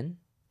got in,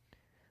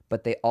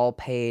 but they all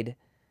paid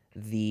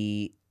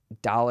the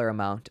dollar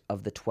amount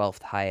of the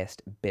 12th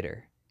highest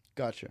bidder.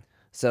 Gotcha.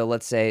 So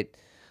let's say,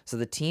 so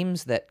the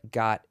teams that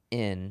got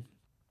in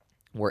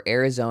were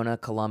Arizona,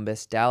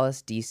 Columbus,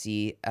 Dallas,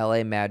 DC,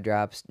 LA Mad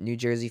Drops, New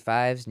Jersey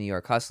Fives, New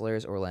York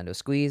Hustlers, Orlando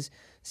Squeeze,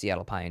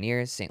 Seattle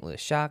Pioneers, St.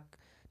 Louis Shock,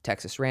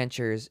 Texas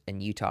Ranchers,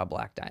 and Utah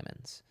Black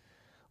Diamonds.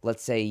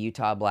 Let's say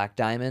Utah Black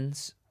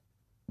Diamonds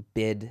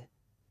bid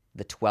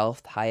the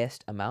 12th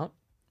highest amount.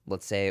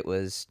 Let's say it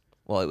was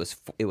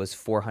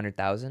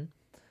 400,000.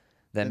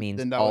 That means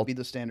then that all would be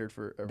the standard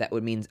for. that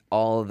would mean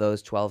all of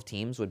those 12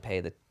 teams would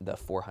pay the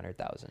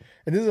 400,000.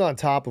 And this is on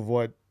top of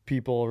what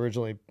people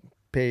originally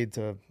paid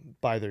to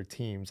buy their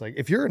teams. Like,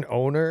 if you're an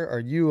owner, are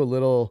you a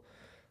little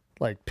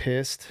like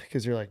pissed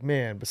because you're like,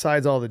 man,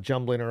 besides all the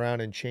jumbling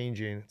around and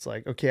changing, it's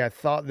like, okay, I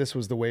thought this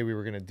was the way we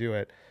were going to do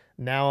it.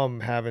 Now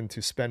I'm having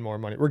to spend more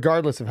money,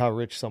 regardless of how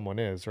rich someone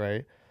is,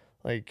 right?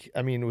 Like,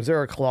 I mean, was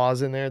there a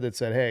clause in there that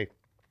said, hey,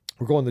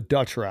 we're going the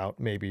Dutch route,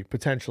 maybe,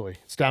 potentially.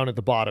 It's down at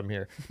the bottom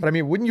here. But I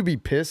mean, wouldn't you be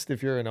pissed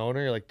if you're an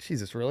owner? You're like,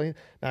 Jesus, really?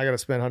 Now I got to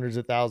spend hundreds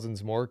of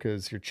thousands more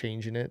because you're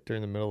changing it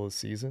during the middle of the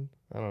season?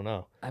 I don't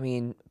know. I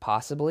mean,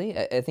 possibly.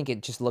 I think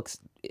it just looks,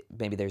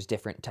 maybe there's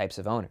different types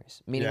of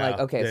owners. Meaning, Yeah, like,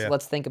 okay, yeah, so yeah.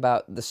 let's think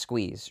about the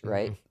Squeeze,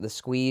 right? The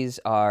Squeeze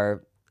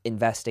are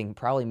investing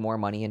probably more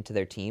money into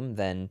their team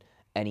than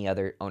any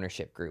other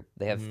ownership group.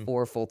 They have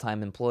 4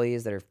 full-time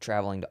employees that are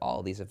traveling to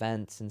all these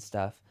events and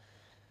stuff.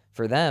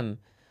 For them,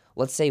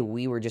 let's say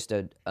we were just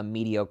a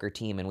mediocre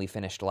team and we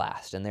finished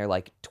last and they're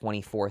like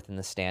 24th in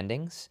the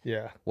standings.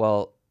 Yeah,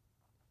 Well,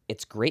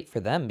 it's great for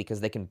them because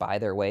they can buy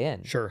their way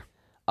in. sure.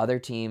 Other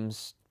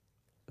teams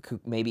who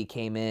maybe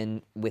came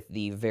in with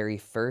the very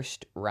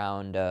first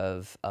round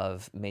of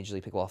Major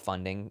League Pickleball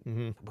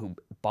funding, who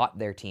bought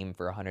their team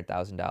for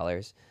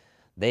 $100,000,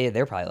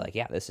 they're probably like,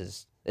 yeah, this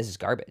is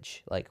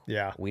garbage. Like,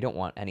 Yeah. we don't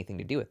want anything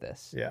to do with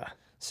this. Yeah.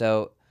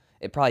 So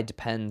it probably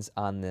depends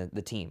on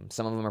the team.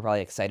 Some of them are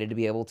probably excited to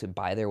be able to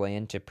buy their way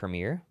into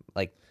Premier.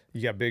 Like,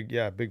 You got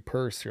big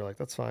purse. You're like,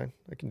 that's fine.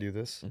 I can do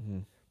this.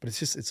 But it's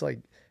just, it's like,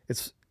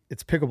 it's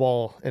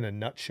pickleball in a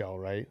nutshell,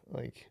 right?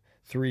 Like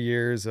 3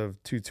 years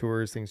of 2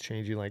 tours, things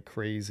changing like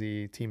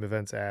crazy, team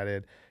events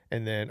added.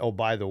 And then, oh,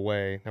 by the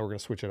way, now we're going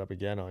to switch it up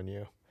again on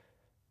you.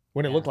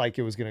 When it looked like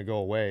it was going to go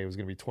away, it was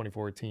going to be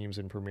 24 teams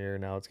in Premier.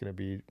 Now it's going to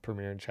be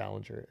Premier and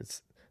Challenger.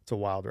 It's a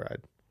wild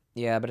ride.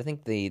 yeah, but I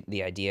think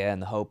the idea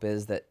and the hope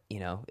is that,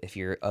 if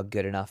you're a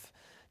good enough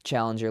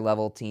challenger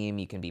level team,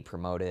 you can be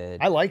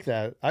promoted. I like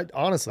that. I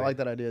honestly I like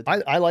that idea.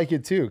 I like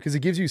it too because it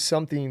gives you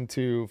something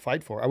to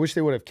fight for. I wish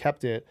they would have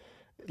kept it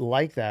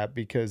like that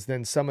because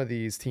then some of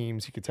these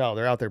teams, you could tell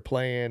they're out there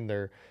playing,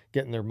 they're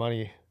getting their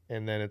money,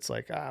 and then it's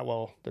like,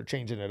 well, they're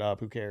changing it up.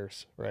 Who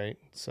cares, right?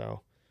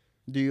 So,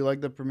 Do you like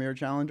the Premier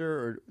Challenger,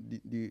 or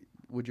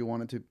would you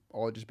want it to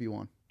all just be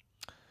one?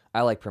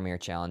 I like Premier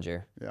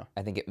Challenger. Yeah.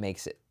 I think it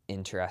makes it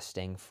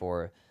interesting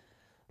for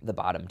the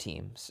bottom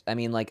teams. I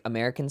mean, like,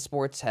 American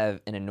sports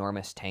have an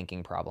enormous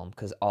tanking problem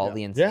because all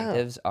the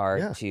incentives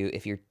are to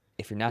if you're not going to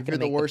If you're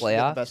the make worst, the you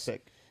get playoffs, the best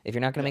pick. if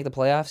you're not going to make the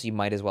playoffs, you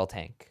might as well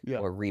tank Yeah.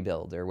 or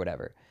rebuild or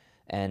whatever.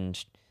 And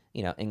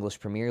English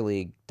Premier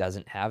League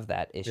doesn't have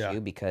that issue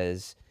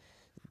because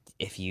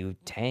if you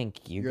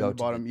tank, you You're go in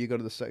the bottom. You go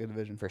to the second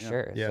division for Yeah.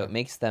 sure. Yeah. So it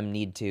makes them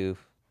need to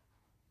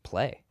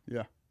play.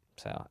 Yeah.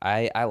 So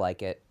I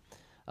like it.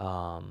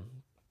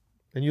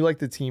 and you like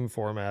the team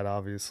format,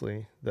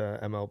 obviously, the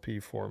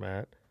MLP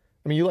format.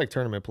 I mean, you like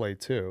tournament play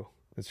too.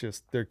 It's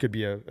just there could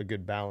be a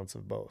good balance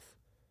of both.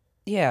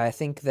 Yeah, I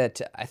think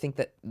that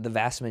the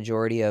vast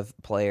majority of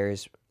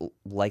players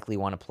likely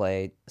want to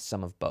play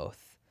some of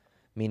both.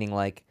 Meaning,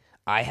 like,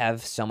 I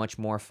have so much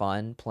more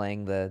fun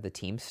playing the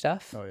team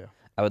stuff. Oh yeah.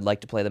 I would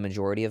like to play the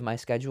majority of my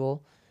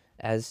schedule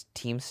as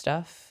team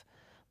stuff,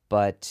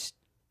 but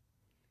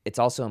it's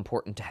also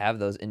important to have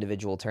those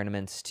individual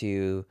tournaments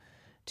to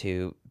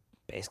to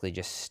basically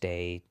just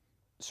stay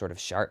sort of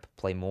sharp,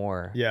 play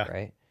more. Yeah.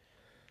 Right.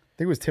 I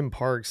think it was Tim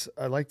Parks.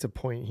 I liked a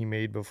point he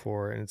made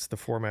before, and it's the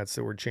formats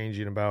that were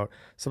changing about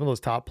some of those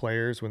top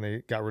players when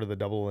they got rid of the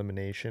double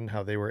elimination,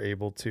 how they were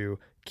able to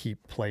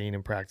keep playing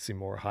and practicing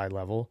more high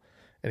level.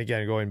 And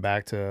again, going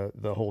back to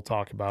the whole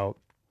talk about,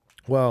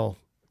 well,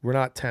 we're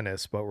not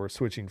tennis, but we're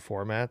switching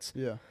formats.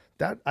 Yeah.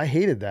 That I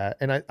hated that.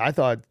 And I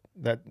thought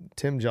that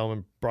Tim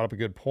Gellman brought up a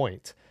good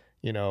point.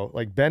 You know,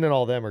 like Ben and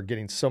all them are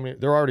getting so many,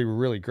 they're already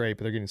really great,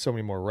 but they're getting so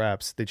many more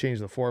reps. They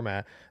changed the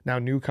format. Now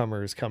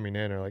newcomers coming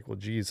in are like, well,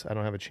 geez, I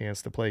don't have a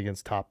chance to play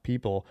against top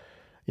people,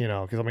 you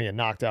know, because I'm going to get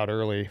knocked out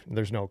early.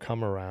 There's no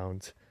come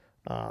around.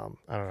 I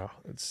don't know.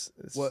 It's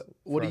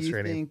What do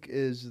you think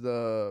is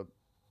the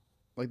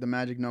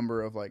magic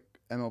number of like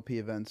MLP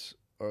events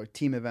or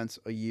team events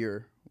a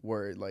year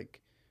where like,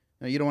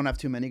 you don't want to have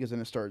too many because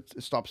then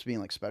it stops being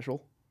like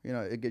special. You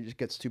know, it just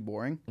gets too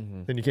boring.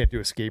 Mm-hmm. Then you can't do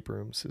escape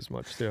rooms as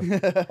much too.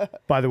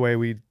 By the way,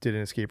 we did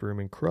an escape room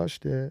and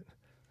crushed it.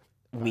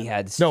 We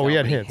had we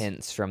had many hints.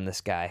 hints from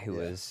this guy who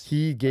was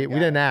He gave. We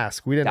didn't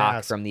ask. We didn't Doc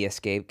ask. from the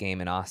escape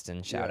game in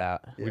Austin. Shout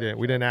out. We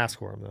didn't ask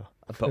for him though.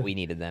 But we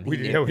needed them. We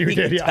He did. knew- We he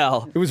did. could Yeah.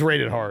 tell. It was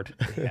rated hard.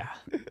 Yeah.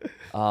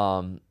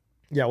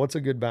 Yeah. What's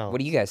a good balance? What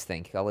do you guys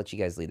think? I'll let you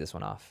guys lead this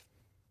one off.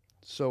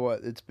 So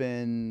it's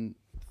been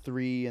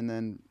 3 and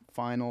then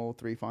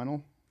three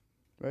final,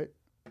 right?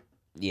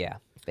 Yeah,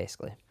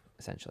 basically,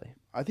 essentially.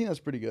 I think that's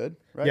pretty good,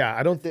 right? Yeah.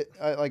 I don't.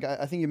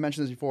 I think you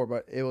mentioned this before,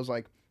 but it was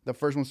like the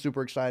first one's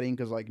super exciting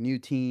because like new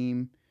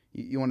team,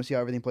 you want to see how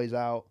everything plays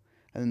out,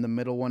 and then the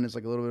middle one is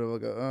like a little bit of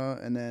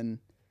like and then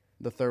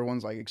the third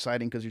one's like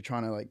exciting because you're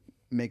trying to like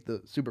make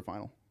the super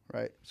final,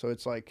 right? So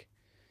it's like,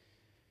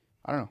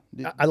 I don't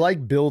know. I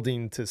like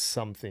building to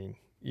something.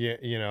 Yeah.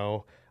 You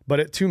know.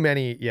 But too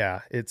many.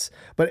 Yeah.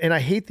 And I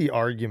hate the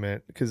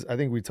argument because I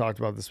think we talked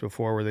about this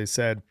before where they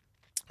said,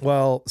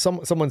 well,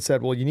 someone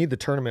said, well, you need the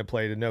tournament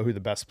play to know who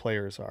the best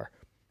players are.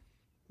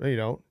 You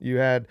know,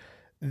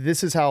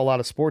 this is how a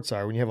lot of sports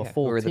are when you have a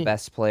full Who are team. the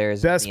best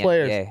players? Best in the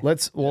players.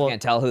 NBA? You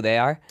Can't tell who they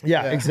are.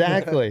 Yeah,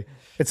 exactly.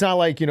 It's not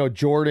like,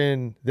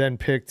 Jordan then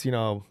picked,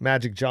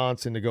 Magic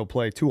Johnson to go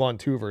play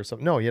 2-on-2 versus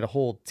something. No, he had a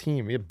whole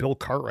team. He had Bill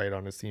Cartwright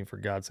on his team, for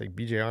God's sake.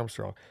 BJ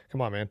Armstrong.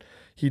 Come on, man.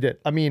 He did.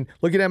 I mean,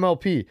 look at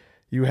MLP.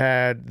 You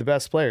had the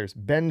best players.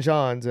 Ben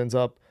Johns ends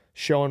up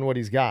showing what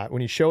he's got.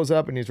 When he shows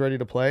up and he's ready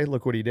to play,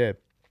 look what he did.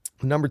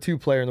 Number 2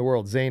 player in the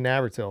world, Zane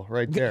Navratil,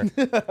 right there.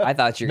 I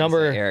thought you were going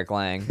to say Eric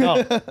Lang.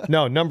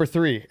 No, number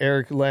 3,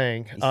 Eric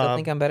Lang. You still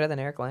think I'm better than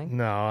Eric Lang?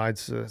 No, I'd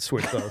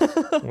switch those.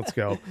 Let's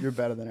go. You're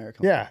better than Eric.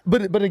 Yeah,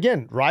 but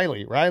again,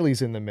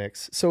 Riley's in the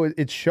mix, so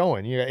it's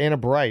showing. You got Anna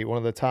Bright, one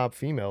of the top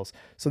females.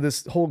 So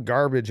this whole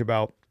garbage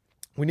about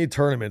we need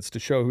tournaments to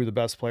show who the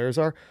best players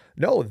are.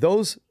 No,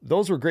 those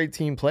were great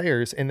team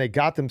players, and they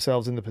got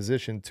themselves in the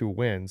position to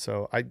win.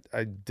 So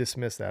I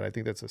dismiss that. I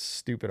think that's a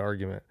stupid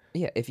argument.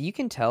 Yeah, if you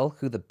can tell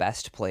who the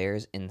best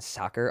players in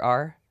soccer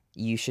are,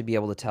 you should be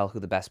able to tell who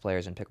the best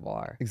players in pickleball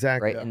are.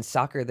 Exactly. Right? In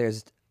soccer,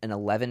 there's an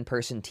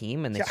 11-person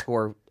team, and they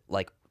score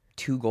like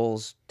 2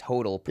 goals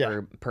total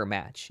per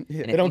match.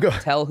 And if you can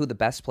tell who the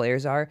best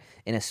players are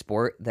in a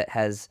sport that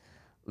has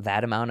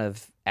that amount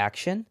of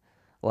action,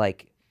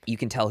 like you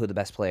can tell who the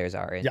best players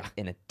are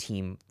in a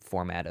team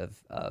format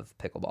of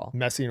pickleball.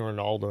 Messi and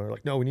Ronaldo are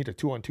like, no, we need a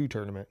 2-on-2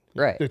 tournament.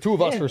 Right. The 2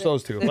 of us versus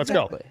those 2. Let's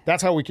go.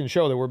 That's how we can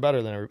show that we're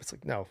better than everybody. It's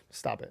like, no,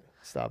 stop it.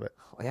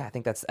 Well, yeah, I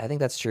think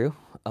that's true.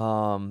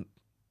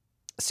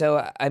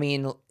 So I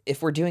mean,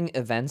 if we're doing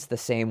events the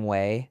same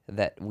way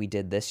that we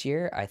did this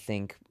year, I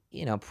think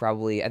we could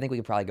probably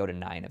go to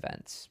 9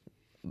 events.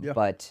 Yeah.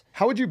 But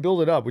how would you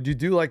build it up? Would you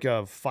do like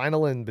a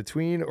final in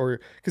between, or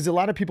because a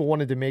lot of people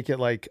wanted to make it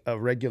like a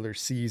regular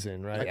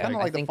season, right? I kind of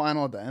like the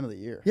final at the end of the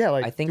year. Yeah,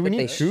 like I think that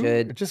they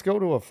should just go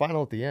to a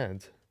final at the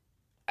end.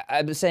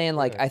 I'm saying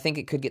I think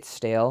it could get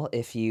stale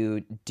if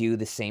you do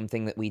the same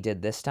thing that we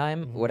did this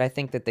time. Mm-hmm. What I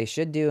think that they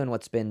should do and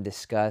what's been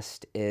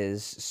discussed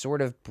is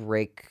sort of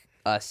break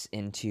us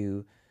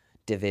into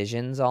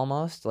divisions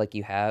almost, like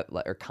you have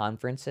or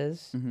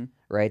conferences,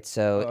 right?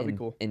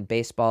 So in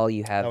baseball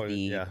you have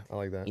I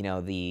like that.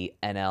 The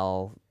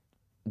NL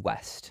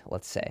West,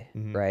 let's say,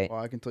 right? Well,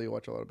 I can tell you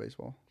watch a lot of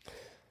baseball.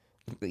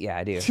 Yeah,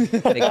 I do. Big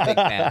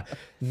fan.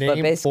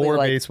 Name 4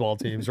 baseball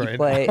teams right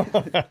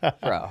now.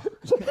 Bro.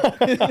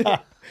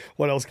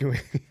 What else can we?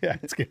 Yeah,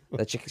 it's good.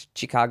 The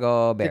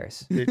Chicago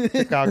Bears.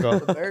 Chicago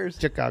Bears.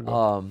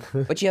 Chicago.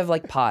 But you have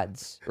like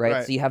pods,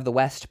 right? So you have the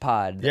West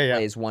pod that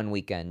plays one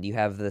weekend. You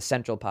have the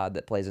Central pod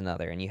that plays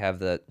another, and you have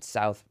the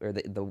South or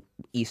the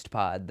East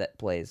pod that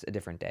plays a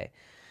different day.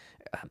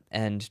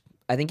 And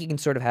I think you can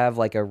sort of have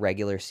like a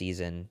regular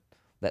season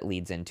that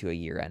leads into a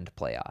year-end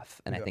playoff,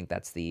 and I think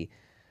that's the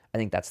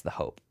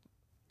hope.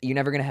 You're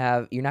not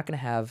gonna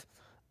have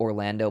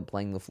Orlando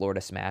playing the Florida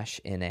Smash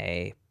in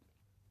a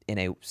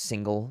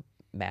single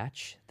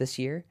match this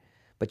year,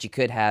 but you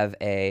could have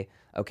the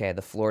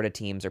Florida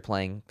teams are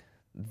playing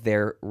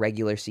their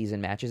regular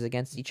season matches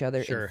against each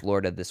other in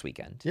Florida this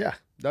weekend. Yeah,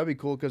 that'd be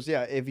cool because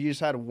if you just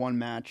had one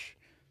match,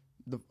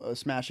 the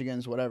Smash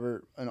against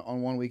whatever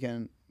on one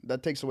weekend,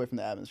 that takes away from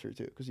the atmosphere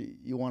too, because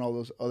you want all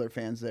those other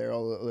fans there,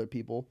 all the other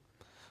people.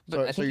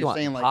 But I think you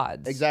want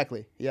pods.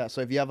 Exactly, yeah.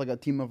 So if you have like a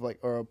team of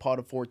or a pod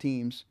of 4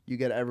 teams, you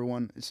get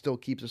everyone. It still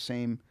keeps the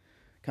same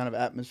kind of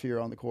atmosphere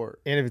on the court.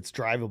 And if it's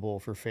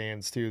drivable for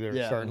fans too, they're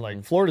starting Mm-hmm.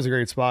 like Florida's a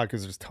great spot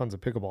because there's tons of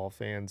pickleball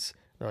fans.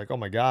 They're like, oh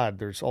my God,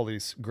 there's all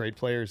these great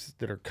players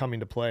that are coming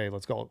to play.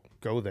 Let's go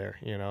there,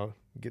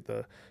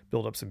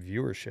 build up some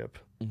viewership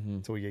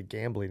until we get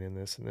gambling in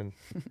this. And then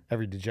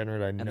every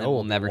degenerate I know And then we'll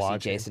will be never see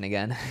watching. Jason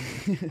again.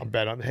 I'll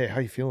bet on, hey, how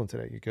you feeling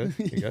today? You good?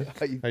 You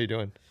good? How you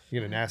doing? You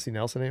gonna nasty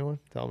Nelson anyone?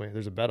 Tell me.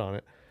 There's a bet on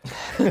it.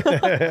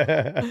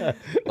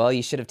 Well,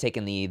 you should have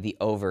taken the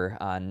over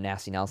on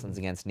Nasty Nelsons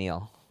against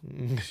Neil.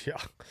 Yeah.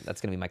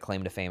 That's gonna be my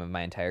claim to fame of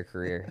my entire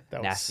career. That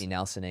was- Nasty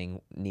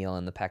Nelsoning Neil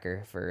in the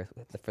pecker for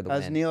the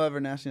Has win. Neil ever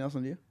nasty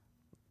Nelson to you?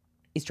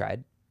 He's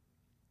tried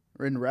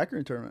Or in rec or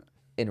in tournament?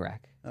 in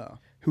rec. Oh,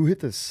 Who hit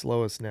the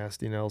slowest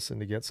nasty Nelson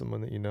to get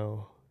someone that you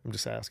know? I'm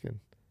just asking.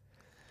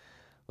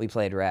 We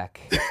played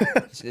rec.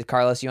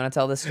 Carlos, you want to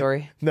tell this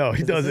story? No,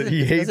 he doesn't.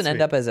 He hates doesn't end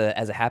me. up as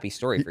a happy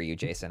story for you,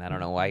 Jason. I don't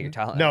know why you're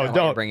telling. No, I don't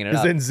know why you're don't. bringing it Because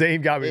up. then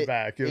Zane got me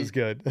back. It was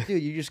good.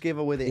 dude, you just gave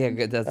away the. Yeah,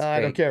 good. That's I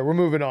don't great. care. We're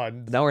moving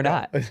on. No, we're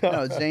not.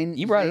 No, Zane.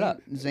 You brought it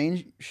up.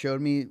 Zane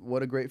showed me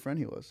what a great friend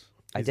he was.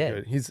 I He's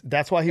did. good.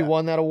 That's why he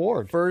won that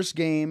award. First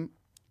game,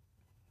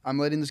 I'm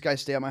letting this guy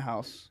stay at my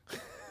house.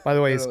 By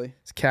the way, Literally.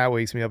 his cat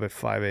wakes me up at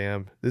 5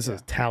 a.m. This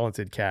is a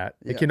talented cat.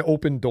 It Yeah. can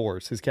open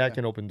doors. His cat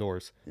can open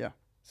doors. Yeah.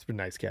 It's a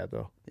nice cat,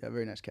 though. Yeah,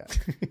 very nice cat.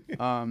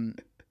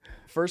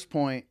 First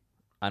point.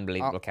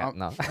 Unbelievable cat.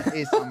 No.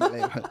 It's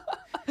unbelievable.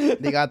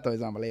 The gato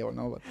is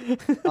unbelievable.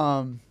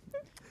 No,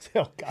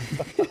 Oh,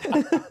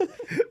 God.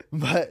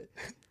 but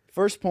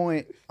first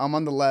point, I'm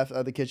on the left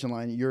of the kitchen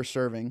line. You're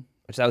serving.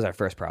 Which that was our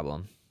first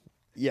problem.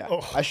 Yeah,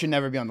 Oh. I should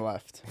never be on the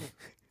left,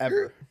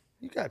 ever.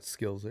 You got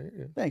skills there.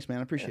 Yeah. Thanks, man.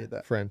 I appreciate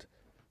that. Friend.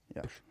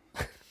 Yeah.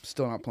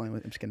 Still not playing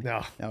with him. Just kidding.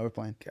 No. No, we're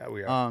playing. Yeah,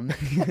 we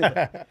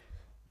are.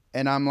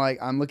 And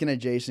I'm looking at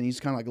Jason. He's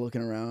kind of like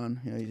looking around.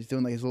 He's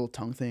doing like his little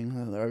tongue thing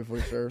right before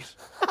he serves.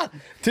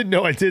 Didn't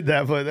know I did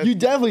that, but that's, You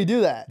definitely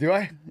do that. do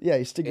I? Yeah,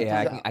 you stick your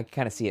Yeah, tongue out. I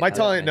kind of see it. My now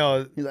that tongue, you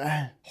no, He's like,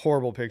 ah.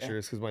 horrible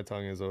pictures because my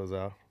tongue is always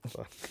out.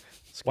 So.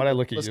 Why'd I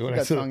look at let's you keep when I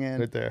that said tongue in.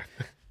 right there?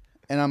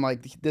 And I'm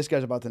like, this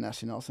guy's about to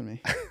nasty Nelson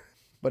me.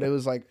 But it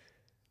was like,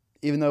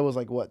 even though it was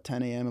like,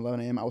 10 a.m., 11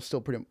 a.m., I was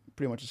still pretty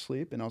much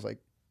asleep. And I was like,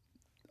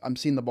 I'm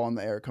seeing the ball in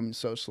the air coming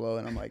so slow.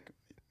 And I'm like,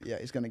 yeah,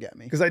 he's going to get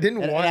me. Because I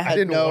didn't And want. I I had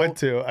didn't no- want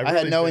to. I I had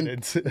really no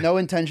didn't. no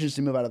intentions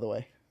to move out of the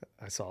way.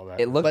 I saw that.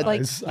 It looked But like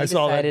I you saw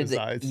that decided that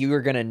besides. you were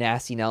gonna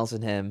nasty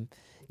Nelson him.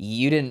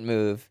 You didn't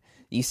move.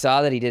 You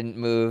saw that he didn't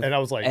move, And I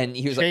was like, and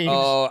he was change, like,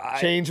 "Oh,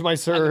 change my I'm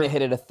serve. gonna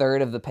hit it a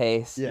third of the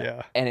pace."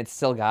 Yeah. and it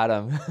still got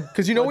him.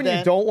 Because you know But when you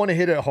then- don't want to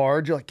hit it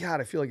hard, you're like, God,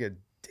 I feel like a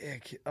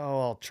dick.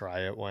 Oh, I'll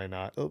try it. Why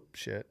not? Oh,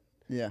 shit.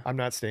 Yeah. I'm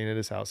not staying at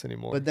his house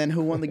anymore. But then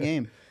who won the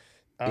game?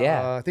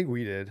 Yeah. I think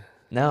we did.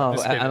 No,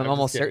 just kidding, I'm I'm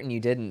almost just kidding. certain you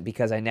didn't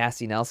because I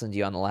nasty Nelsoned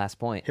you on the last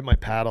point. Hit my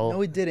paddle.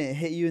 No, it didn't. It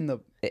hit you in the.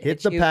 It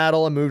hit the you.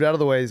 paddle and moved out of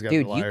the way. He's got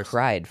Dude, the you liars.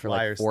 cried for like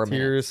Liars. 4 Tears.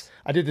 minutes.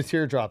 I did the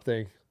teardrop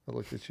thing. I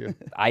looked at you.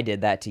 I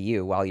did that to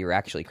you while you were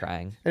actually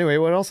crying. Anyway,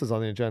 what else is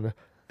on the agenda?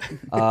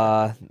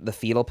 The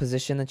fetal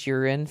position that you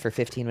were in for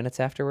 15 minutes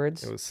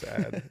afterwards. It was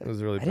sad. It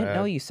was really I bad. didn't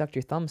know you sucked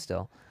your thumb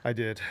still. I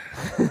did.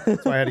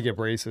 So I had to get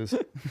braces.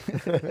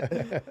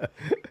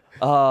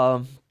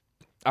 All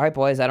right,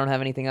 boys. I don't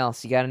have anything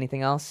else. You got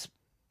anything else?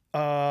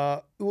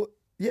 Well,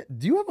 yeah.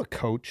 Do you have a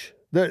coach?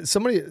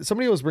 Somebody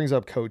always brings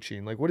up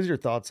coaching. Like, what is your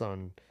thoughts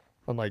on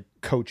like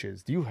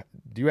coaches? Do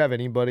you have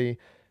anybody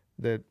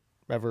that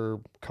ever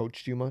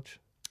coached you much?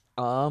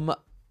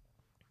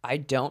 I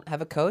don't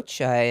have a coach.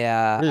 What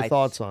are your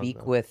thoughts on speak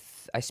that?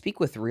 with I speak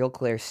with Real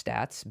Clear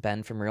Stats,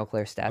 Ben from Real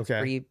Clear Stats,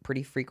 Okay.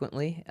 pretty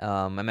frequently.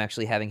 I'm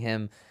actually having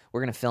him.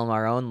 We're gonna film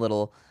our own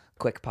little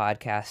quick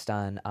podcast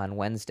on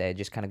Wednesday,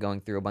 just kind of going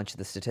through a bunch of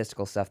the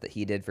statistical stuff that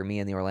he did for me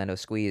in the Orlando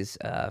Squeeze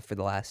for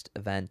the last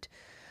event.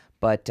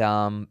 But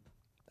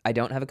I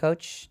don't have a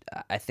coach.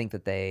 I think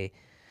that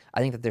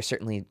they're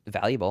certainly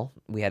valuable.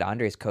 We had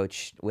Andre's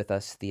coach with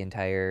us the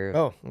entire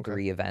Oh, okay.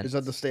 3 events. Is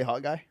that the stay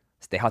hot guy?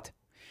 Stay hot.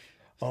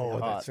 Oh,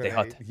 that's Stay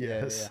right. hot.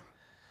 Yes. Yeah.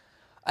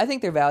 I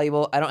think they're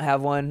valuable. I don't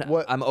have one.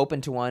 What- I'm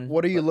open to one.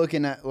 What are you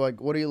looking at?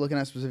 Like, what are you looking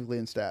at specifically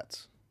in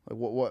stats? Like,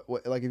 what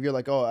like, if you're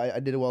like, oh, I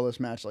did well this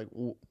match. Like,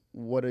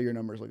 what are your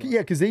numbers looking? Yeah,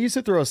 Like? because they used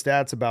to throw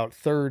stats about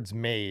thirds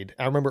made.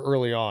 I remember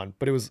early on,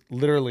 but it was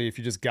literally if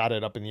you just got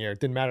it up in the air. It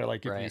didn't matter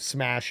like if you Right.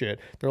 smash it.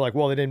 They're like,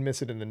 well, they didn't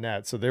miss it in the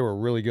net, so they were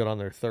really good on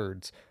their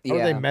thirds. How are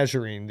they Yeah.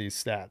 measuring these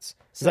stats?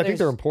 Because So I think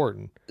they're there's-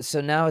 important. So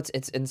now it's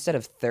instead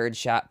of third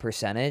shot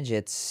percentage,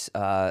 it's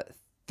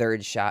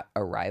third shot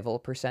arrival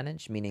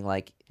percentage, meaning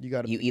like You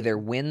gotta you either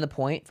win the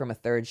point from a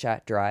third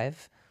shot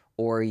drive,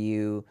 or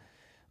you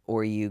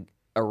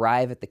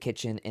arrive at the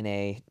kitchen in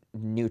a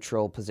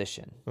neutral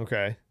position.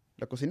 Okay.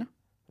 La cocina.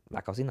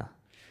 La cocina.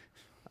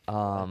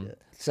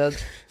 So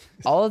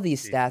all of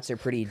these stats are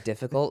pretty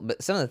difficult,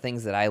 but some of the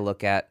things that I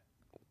look at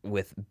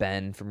with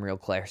Ben from Real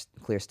Clear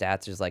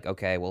Stats is like,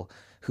 okay, well,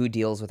 who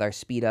deals with our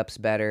speed ups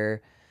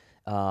better?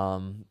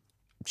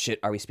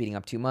 Are we speeding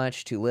up too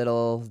much, too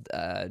little?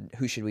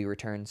 Who should we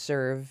return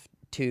serve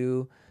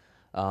to?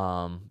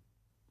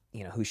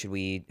 Who should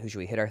we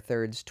hit our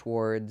thirds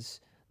towards?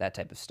 That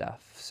type of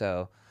stuff.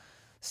 So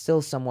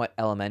still somewhat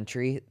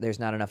elementary. There's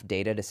not enough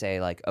data to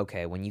say like,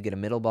 okay, when you get a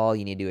middle ball,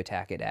 you need to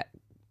attack it at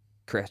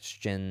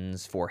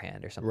Christian's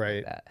forehand or something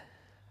like that.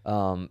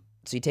 So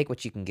you take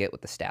what you can get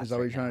with the stats. Is that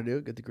what you're trying to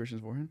do? Get the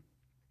Christian's forehand?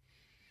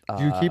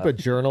 Do you keep a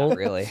journal? Not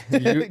really.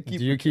 Do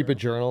you keep a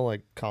journal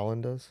like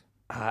Colin does?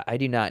 I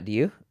do not. Do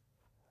you?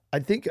 I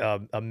think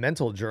a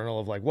mental journal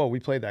of like, whoa, we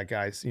played that,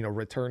 guys.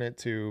 Return it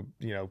to,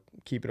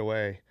 keep it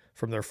away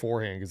from their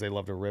forehand because they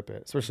love to rip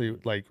it. Especially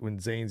like when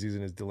Zane's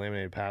using his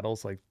delaminated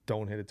paddles, like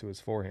don't hit it to his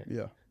forehand.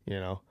 Yeah.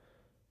 Yeah.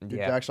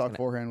 Jack sock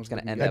forehand was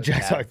going to end That up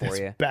Jack bad sock for is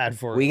you. bad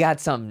for We us. got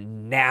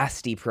some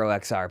nasty Pro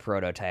XR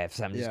prototypes.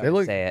 I'm just going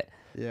to say it.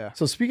 Yeah.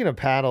 So speaking of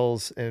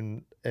paddles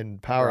and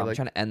power, Bro, I'm like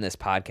trying to end this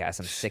podcast.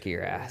 I'm sick of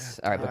your ass.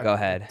 All right, but go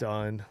ahead.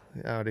 Done.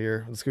 Out of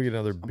here. Let's go get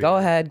another beer. Go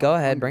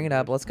ahead. Bring it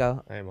up. Let's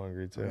go. I am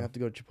hungry too. I have to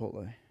go to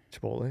Chipotle.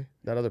 Chipotle.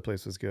 That other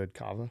place was good.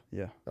 Kava.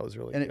 Yeah. That was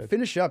really And good. it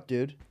finished up,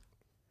 dude.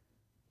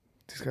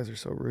 These guys are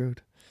so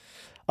rude.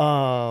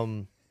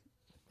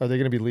 Are they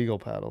going to be legal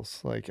paddles?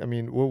 Like, I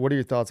mean, what are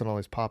your thoughts on all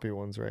these poppy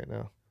ones right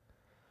now?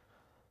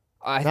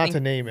 I Not think to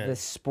name it. the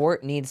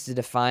sport needs to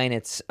define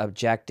its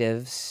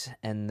objectives,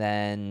 and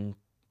then,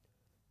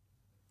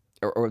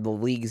 or the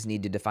leagues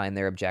need to define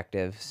their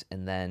objectives,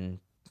 and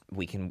then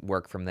we can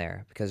work from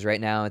there. Because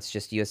right now it's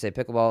just USA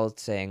Pickleball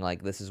saying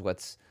like this is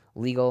what's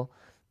legal.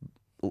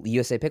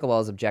 USA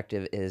Pickleball's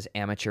objective is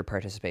amateur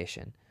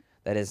participation.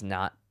 That is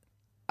not,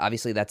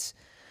 obviously that's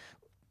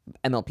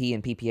MLP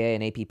and PPA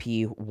and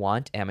APP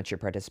want amateur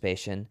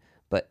participation,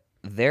 but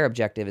their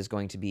objective is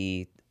going to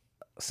be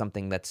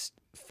something that's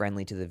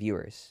friendly to the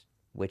viewers,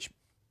 which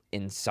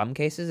in some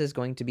cases is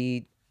going to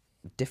be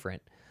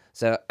different.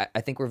 So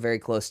I think we're very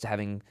close to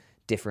having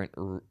different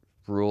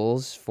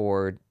rules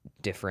for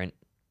different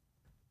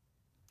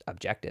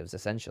objectives,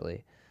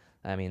 essentially.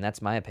 I mean,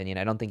 that's my opinion.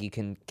 I don't think you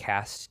can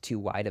cast too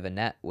wide of a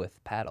net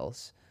with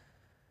paddles.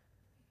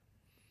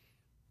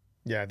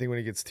 Yeah, I think when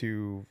it gets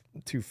too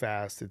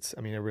fast,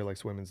 everybody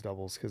likes women's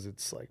doubles because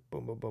it's like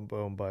boom, boom, boom,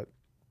 boom. But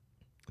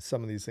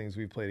some of these things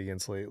we've played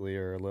against lately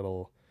are a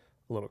little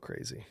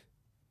crazy.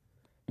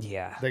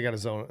 Yeah. They got to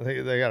zone.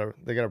 They got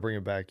to bring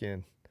it back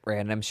in. Right,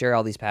 and I'm sure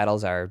all these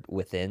paddles are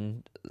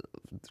within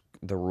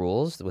the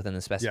rules, within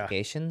the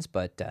specifications,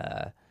 but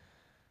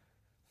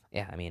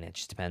yeah, I mean, it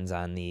just depends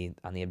on the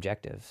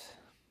objectives.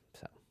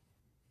 So,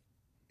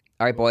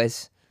 all right,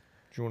 boys.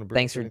 Do you want to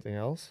bring up anything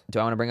else? Do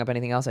I want to bring up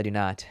anything else? I do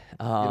not.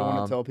 You don't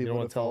want to tell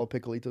people to follow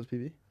Pickolitos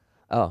PB?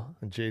 Oh,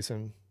 And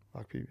Jason,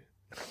 PB.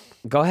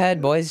 go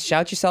ahead, boys.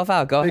 Shout yourself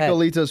out. Go ahead.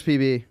 Pickolitos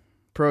PB.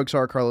 Pro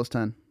XR Carlos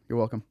 10. You're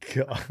welcome.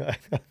 God.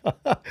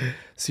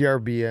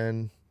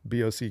 CRBN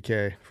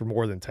BOCK for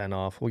more than 10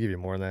 off. We'll give you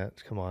more than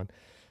that. Come on.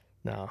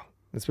 No,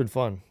 it's been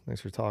fun.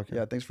 Thanks for talking.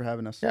 Yeah, thanks for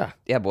having us. Yeah.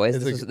 Yeah,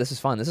 boys. This is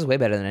fun. This is way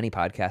better than any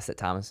podcast that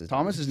Thomas is.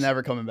 Thomas is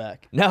never coming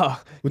back. No. Well,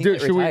 He dude,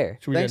 might should retire.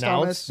 we Thanks,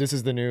 announce Thomas. this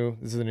is the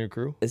new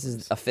crew? This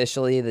is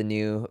officially the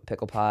new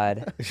Pickle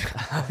Pod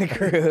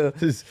crew.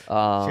 Just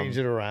change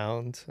it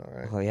around. All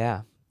right. Well,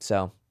 yeah.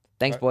 So,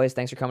 thanks, boys.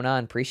 Thanks for coming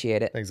on.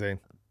 Appreciate it. Thanks, Zane.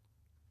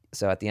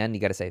 So, at the end, you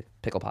got to say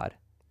Pickle Pod.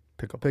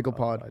 Pickle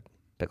pod.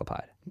 Pickle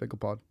Pod. Pickle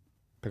pod.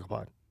 Pickle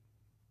pod.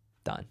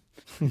 Done.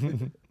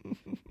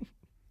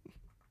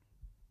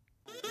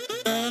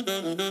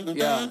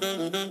 Yeah.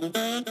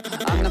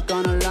 I'm not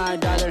gonna lie,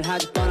 rather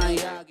had fun,